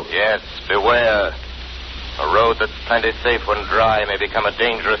in roads. Yes, beware. A road that's plenty safe when dry may become a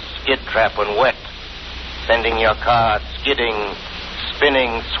dangerous skid trap when wet, sending your car skidding,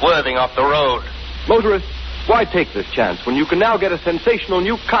 spinning, swerving off the road. Motorists, why take this chance when you can now get a sensational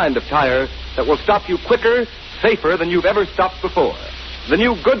new kind of tire that will stop you quicker, safer than you've ever stopped before? The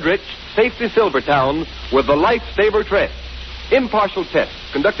new Goodrich Safety Silvertown with the Lifesaver Tread. Impartial tests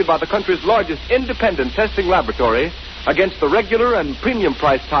conducted by the country's largest independent testing laboratory against the regular and premium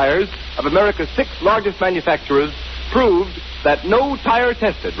price tires of America's 6 largest manufacturers proved that no tire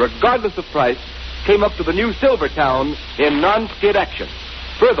tested, regardless of price, came up to the new Silvertown in non-skid action.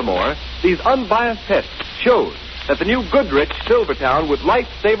 Furthermore, these unbiased tests showed that the new Goodrich Silvertown with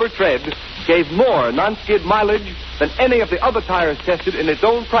Lifesaver Tread gave more non-skid mileage than any of the other tires tested in its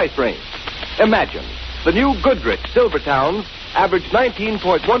own price range. Imagine, the new Goodrich Silvertowns averaged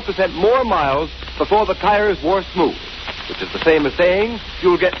 19.1% more miles before the tires wore smooth, which is the same as saying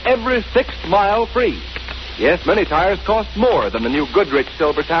you'll get every 6th mile free. Yes, many tires cost more than the new Goodrich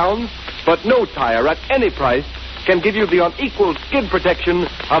Silvertowns, but no tire at any price can give you the unequaled skid protection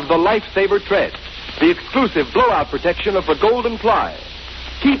of the Lifesaver Tread, the exclusive blowout protection of the Golden Ply.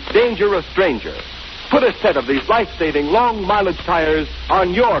 Keep danger a stranger. Put a set of these life-saving long-mileage tires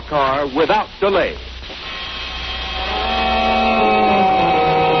on your car without delay.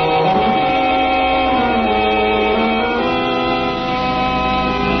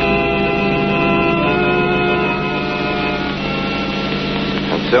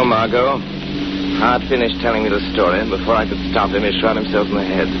 And so, Margot, Hart finished telling me the story, and before I could stop him, he shot himself in the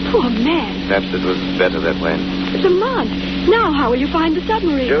head. Poor man. Perhaps it was better that way. Lamont, now how will you find the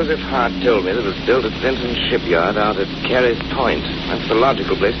submarine? Joseph Hart told me that it was built at Benton's shipyard out at Carey's Point. That's the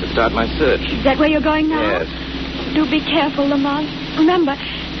logical place to start my search. Is that where you're going now? Yes. Do be careful, Lamont. Remember,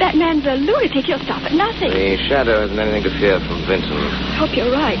 that man's a lunatic. He'll stop at nothing. The Shadow hasn't anything to fear from Benton. I hope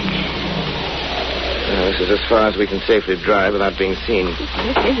you're right. This is as far as we can safely drive without being seen.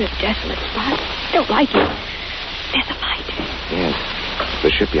 This is a desolate spot. Don't like it. There's a light. Yes,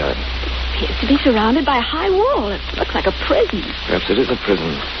 the shipyard. Appears to be surrounded by a high wall. It looks like a prison. Perhaps it is a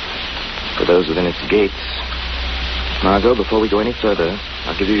prison for those within its gates. Margot, before we go any further,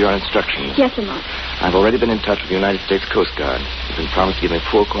 I'll give you your instructions. Yes, Lamont. I've already been in touch with the United States Coast Guard. You've been promised to give me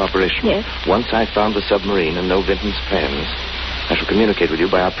full cooperation. Yes. Once I've found the submarine and know Benton's plans, I shall communicate with you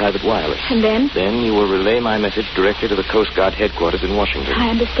by our private wireless. And then? Then you will relay my message directly to the Coast Guard headquarters in Washington. I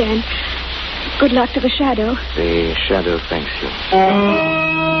understand. Good luck to the Shadow. The Shadow thanks you.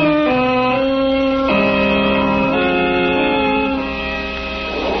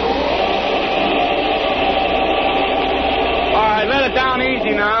 All right, let it down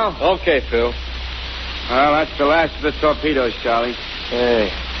easy now. Okay, Phil. Well, that's the last of the torpedoes, Charlie. Hey,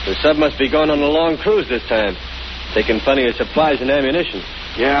 the sub must be going on a long cruise this time. Taking plenty of supplies and ammunition.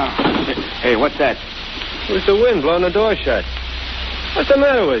 Yeah. Hey, what's that? It was the wind blowing the door shut. What's the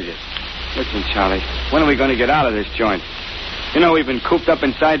matter with you? Listen, Charlie, when are we going to get out of this joint? You know, we've been cooped up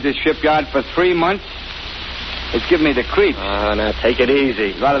inside this shipyard for 3 months. It's giving me the creeps. Now take it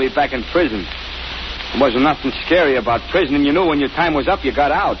easy. I'd rather be back in prison. There wasn't nothing scary about prison, and you knew when your time was up, you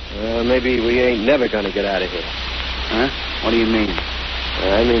got out. Maybe we ain't never gonna get out of here. Huh? What do you mean?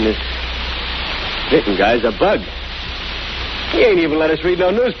 I mean, this Vinton guy's a bug. He ain't even let us read no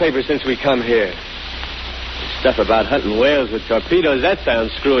newspaper since we come here. Stuff about hunting whales with torpedoes, that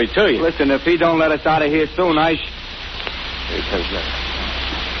sounds screwy to you. Listen, if he don't let us out of here soon, Here he comes now.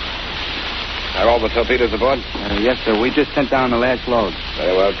 Are all the torpedoes aboard? Yes, sir. We just sent down the last load.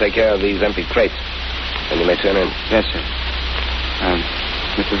 Very well. Take care of these empty crates. Then you may turn in. Yes, sir.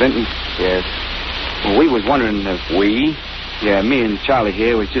 Mr. Vinton? Yes? Well, we was wondering if... We? Yeah, me and Charlie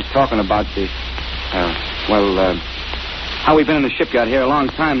here was just talking about the... how we've been in the shipyard here a long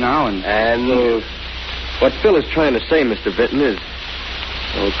time now, And what Phil is trying to say, Mr. Vinton, is...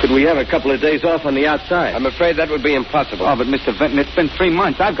 could we have a couple of days off on the outside? I'm afraid that would be impossible. Oh, but Mr. Vinton, it's been 3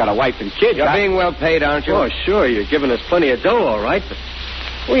 months. I've got a wife and kids. You're being well paid, aren't you? Oh, sure. You're giving us plenty of dough, all right, but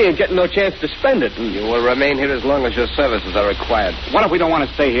we ain't getting no chance to spend it. You will remain here as long as your services are required. What if we don't want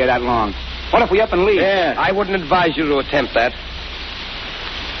to stay here that long? What if we up and leave? Yeah. I wouldn't advise you to attempt that.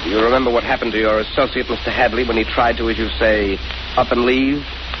 Do you remember what happened to your associate, Mr. Hadley, when he tried to, as you say, up and leave?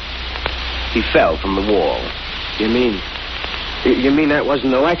 He fell from the wall. You mean that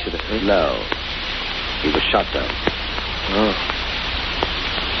wasn't no accident, huh? No. He was shot down. Oh.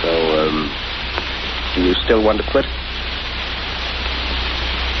 So, do you still want to quit?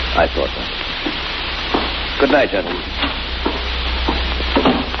 I thought not. Good night, gentlemen.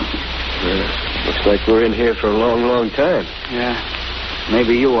 Looks like we're in here for a long, long time. Yeah,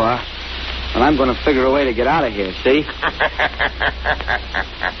 maybe you are. But I'm going to figure a way to get out of here, see?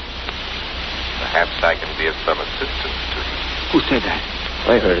 Perhaps I can be of some assistance to you. Who said that?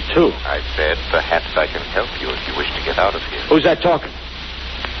 I heard it, too. I said perhaps I can help you if you wish to get out of here. Who's that talking?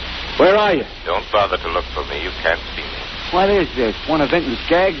 Where are you? Don't bother to look for me. You can't see me. What is this? One of Vinton's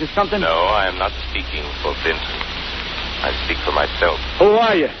gags or something? No, I am not speaking for Vinton. I speak for myself. Who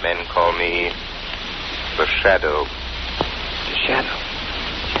are you? Men call me the Shadow. The Shadow?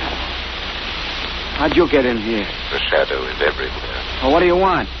 How'd you get in here? The Shadow is everywhere. Well, what do you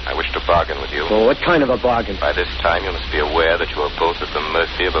want? I wish to bargain with you. Well, what kind of a bargain? By this time, you must be aware that you are both at the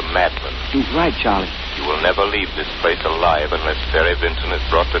mercy of a madman. He's right, Charlie. You will never leave this place alive unless Barry Vinton is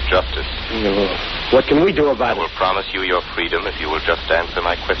brought to justice. What can we do about it? I will promise you your freedom if you will just answer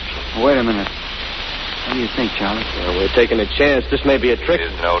my question. Wait a minute. What do you think, Charlie? Well, we're taking a chance. This may be a trick. It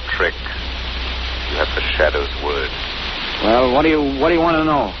is no trick. You have the Shadow's word. Well, what do you want to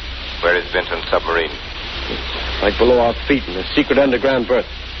know? Where is Vinton's submarine? It's right below our feet in a secret underground berth.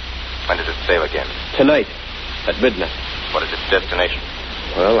 When does it sail again? Tonight, at midnight. What is its destination?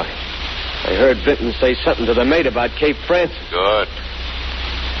 Well, I heard Vinton say something to the mate about Cape Francis. Good.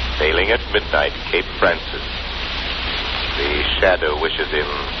 Sailing at midnight, Cape Francis. The Shadow wishes him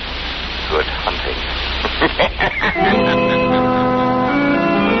good hunting.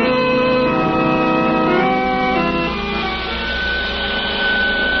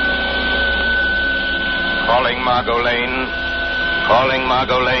 Calling Margot Lane. Calling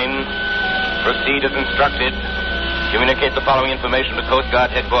Margot Lane. Proceed as instructed. Communicate the following information to Coast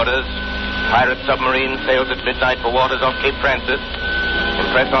Guard headquarters. Pirate submarine sails at midnight for waters off Cape Francis.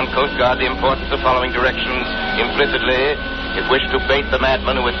 Impress on Coast Guard the importance of following directions implicitly if wish to bait the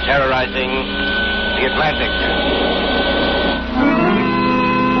madman who is terrorizing the Atlantic.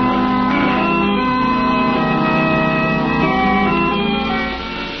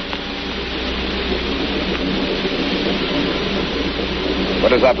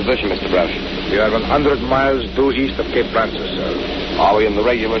 What is our position, Mr. Brush? We are 100 miles due east of Cape Francis, sir. Are we in the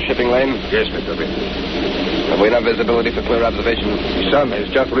regular shipping lane? Yes, Mr. Vinton. Have we enough visibility for clear observation? The sun is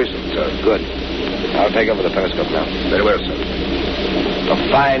just risen, sir. Good. I'll take over the periscope now. Very well, sir. A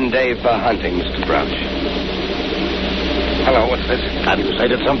fine day for hunting, Mr. Brush. Hello, what's this? Have you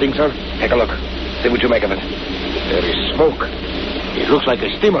sighted something, sir? Take a look. See what you make of it. There is smoke. It looks like a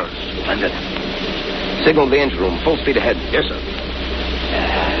steamer. Splendid. Signal the engine room. Full speed ahead. Yes, sir.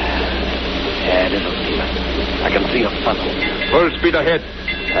 Yeah, it is a steamer. I can see a funnel. Full speed ahead.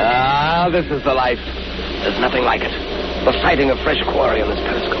 Ah, this is the life. There's nothing like it. The sighting of fresh quarry on this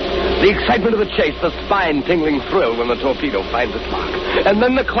periscope. The excitement of the chase, the spine-tingling thrill when the torpedo finds its mark. And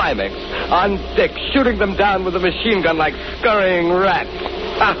then the climax. On deck, shooting them down with a machine gun like scurrying rats.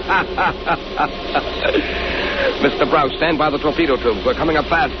 Mr. Browse, stand by the torpedo tubes. We're coming up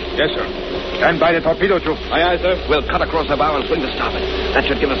fast. Yes, sir. Stand by the torpedo tube. Aye, aye, sir. We'll cut across the bow and swing to starboard. That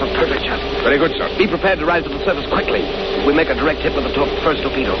should give us a perfect shot. Very good, sir. Be prepared to rise to the surface quickly. We make a direct hit with the first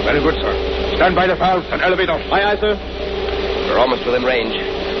torpedo. Very good, sir. Stand by the valve and elevate off. Aye, aye, sir. We're almost within range.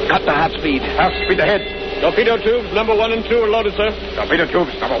 Cut to half speed. Half speed ahead. Torpedo tubes number 1 and 2 are loaded, sir. Torpedo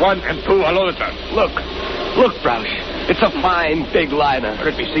tubes number 1 and 2 are loaded, sir. Look, Broush. It's a fine, big liner.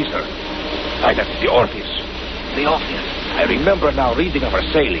 Let me see, sir. Why, that's the Orpheus. The Orpheus. I remember now reading of her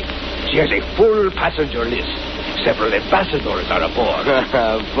sailing. She has a full passenger list. Several ambassadors are aboard.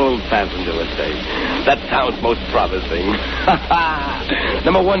 Full passenger list, eh? That sounds most promising.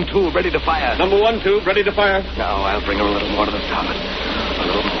 Number 1 tube ready to fire. Number 1 tube ready to fire. Now, I'll bring her a little more to the starboard. A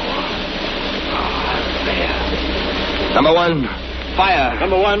little more. There. Number 1, fire.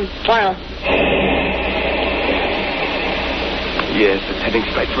 Number 1, fire. Yes, it's heading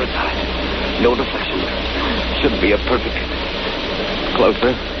straight for its side. No deflection. Should be a perfect hit.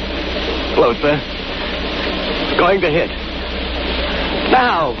 Closer. Closer. It's going to hit.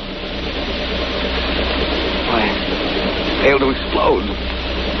 Now. Why, failed to explode.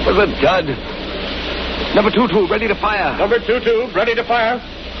 It was a dud. Number 2 tube ready to fire. Number 2 tube ready to fire.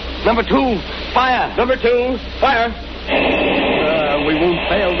 Number 2, fire. Number 2, fire. We won't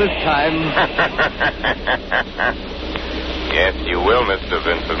fail this time. Yes, you will, Mr.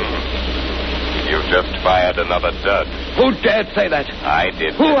 Vinton. You've just fired another dud. Who dared say that? I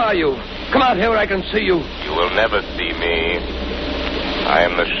did. Who are you? Come out here where I can see you. You will never see me. I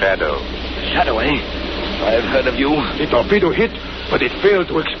am the Shadow. Shadow, eh? I've heard of you. The torpedo hit, but it failed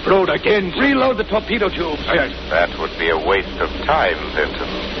to explode again. Reload the torpedo tubes. Yes. That would be a waste of time, Vinton.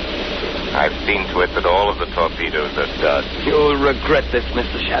 I've seen to it that all of the torpedoes are dud. You'll regret this,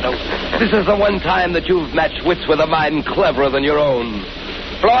 Mr. Shadow. This is the one time that you've matched wits with a mind cleverer than your own.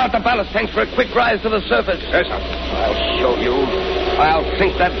 Blow out the ballast tanks for a quick rise to the surface. Yes, sir. I'll show you. I'll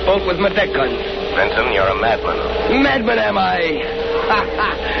sink that boat with my deck guns. Vinton, you're a madman. Madman, am I?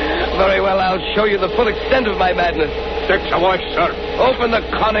 Very well, I'll show you the full extent of my madness. Decks awash, sir. Open the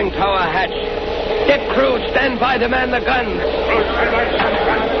conning tower hatch. Deck crew, stand by to man the guns.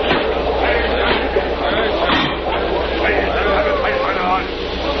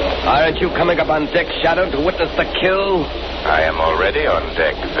 Aren't you coming up on deck, Shadow, to witness the kill? I am already on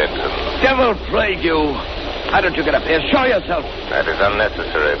deck, Vinton. Devil plague you. Why don't you get up here? Show yourself. That is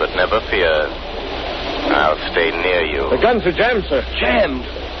unnecessary, but never fear. I'll stay near you. The guns are jammed, sir. Jammed?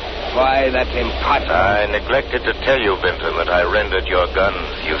 Why, that's impossible. I neglected to tell you, Vinton, that I rendered your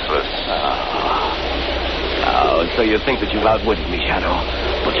guns useless. Oh, so you think that you've outwitted me, Shadow.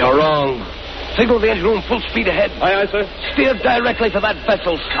 But you're wrong. Signal the engine room full speed ahead. Aye, aye, sir. Steer directly for that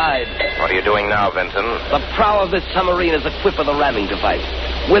vessel's side. What are you doing now, Vinton? The prow of this submarine is equipped with a ramming device.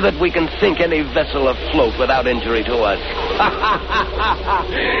 With it, we can sink any vessel afloat without injury to us.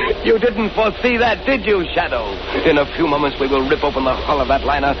 You didn't foresee that, did you, Shadow? In a few moments, we will rip open the hull of that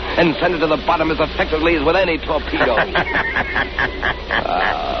liner and send it to the bottom as effectively as with any torpedo.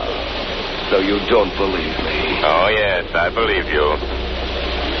 So you don't believe me? Oh, yes, I believe you.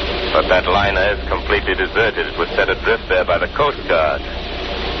 But that liner is completely deserted. It was set adrift there by the Coast Guard.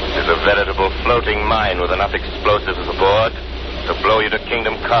 It is a veritable floating mine with enough explosives aboard to blow you to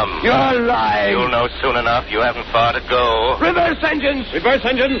kingdom come. You're lying. You'll know soon enough. You haven't far to go. Reverse engines! Reverse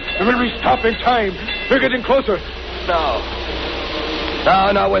engines! Will we stop in time? We're getting closer. No,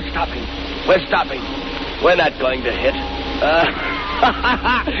 we're stopping. We're stopping. We're not going to hit.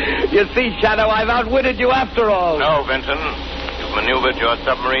 You see, Shadow, I've outwitted you after all. No, Vinton. You've maneuvered your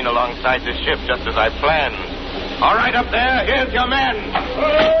submarine alongside the ship just as I planned. All right, up there. Here's your men.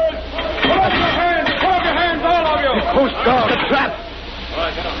 Put up your hands! Put up your hands, all of you! The Coast Guard. It's a trap.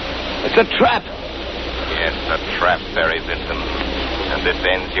 It's a trap. Yes, a trap, Barry Vinton. And this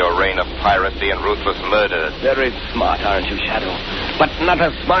ends your reign of piracy and ruthless murder. Very smart, aren't you, Shadow? But not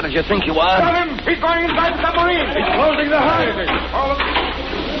as smart as you think you are. Tell him! He's going inside the submarine! He's closing the hull!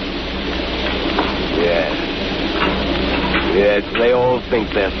 Yes, they all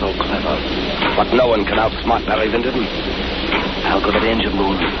think they're so clever. But no one can outsmart Barry Vinton. I'll go to the engine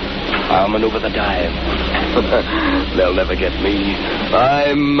room. I'll maneuver the dive. They'll never get me.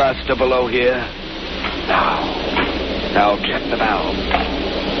 I'm master below here. Now check the valve.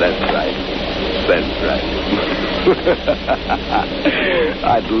 That's right.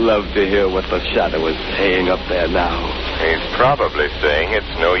 I'd love to hear what the Shadow is saying up there now. He's probably saying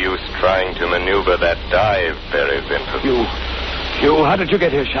it's no use trying to maneuver that dive, Barry Vinton. You, how did you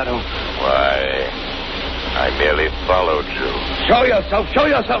get here, Shadow? Why, I merely followed you. Show yourself,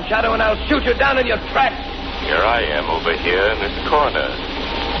 Shadow, and I'll shoot you down in your tracks. Here I am over here in this corner.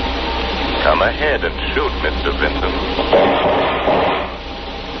 Come ahead and shoot, Mr. Vinton.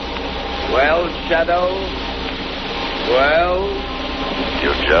 Well, Shadow? Well? You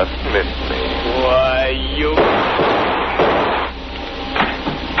just missed me. Why, you...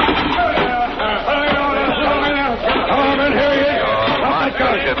 Your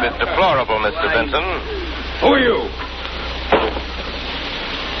marksmanship is deplorable, Mr. Vinton. Who are you?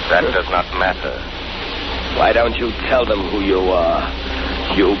 That does not matter. Why don't you tell them who you are,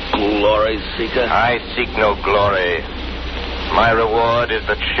 you glory seeker? I seek no glory. My reward is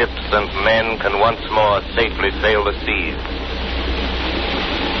that ships and men can once more safely sail the seas.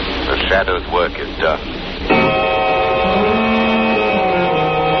 The Shadow's work is done.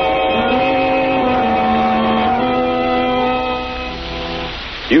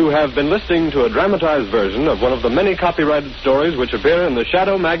 You have been listening to a dramatized version of one of the many copyrighted stories which appear in the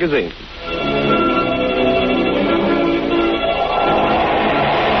Shadow magazine.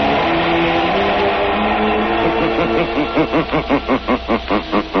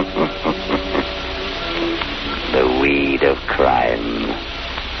 The weed of crime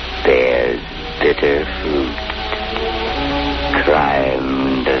bears bitter fruit.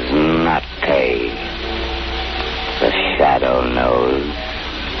 Crime does not pay. The Shadow knows.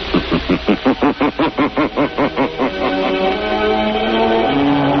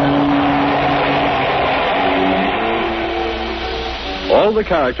 All the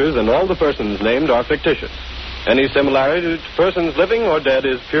characters and all the persons named are fictitious. Any similarity to persons living or dead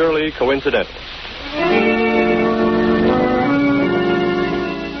is purely coincidental.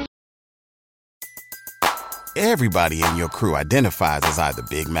 Everybody in your crew identifies as either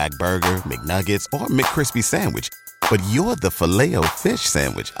Big Mac Burger, McNuggets, or McCrispy Sandwich. But you're the Filet-O-Fish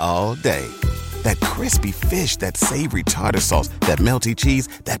Sandwich all day. That crispy fish, that savory tartar sauce, that melty cheese,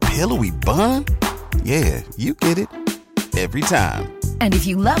 that pillowy bun. Yeah, you get it. Every time. And if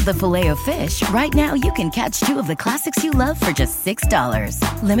you love the Filet-O-Fish, right now you can catch 2 of the classics you love for just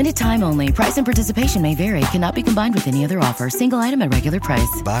 $6. Limited time only. Price and participation may vary. Cannot be combined with any other offer. Single item at regular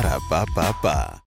price. Ba-da-ba-ba-ba.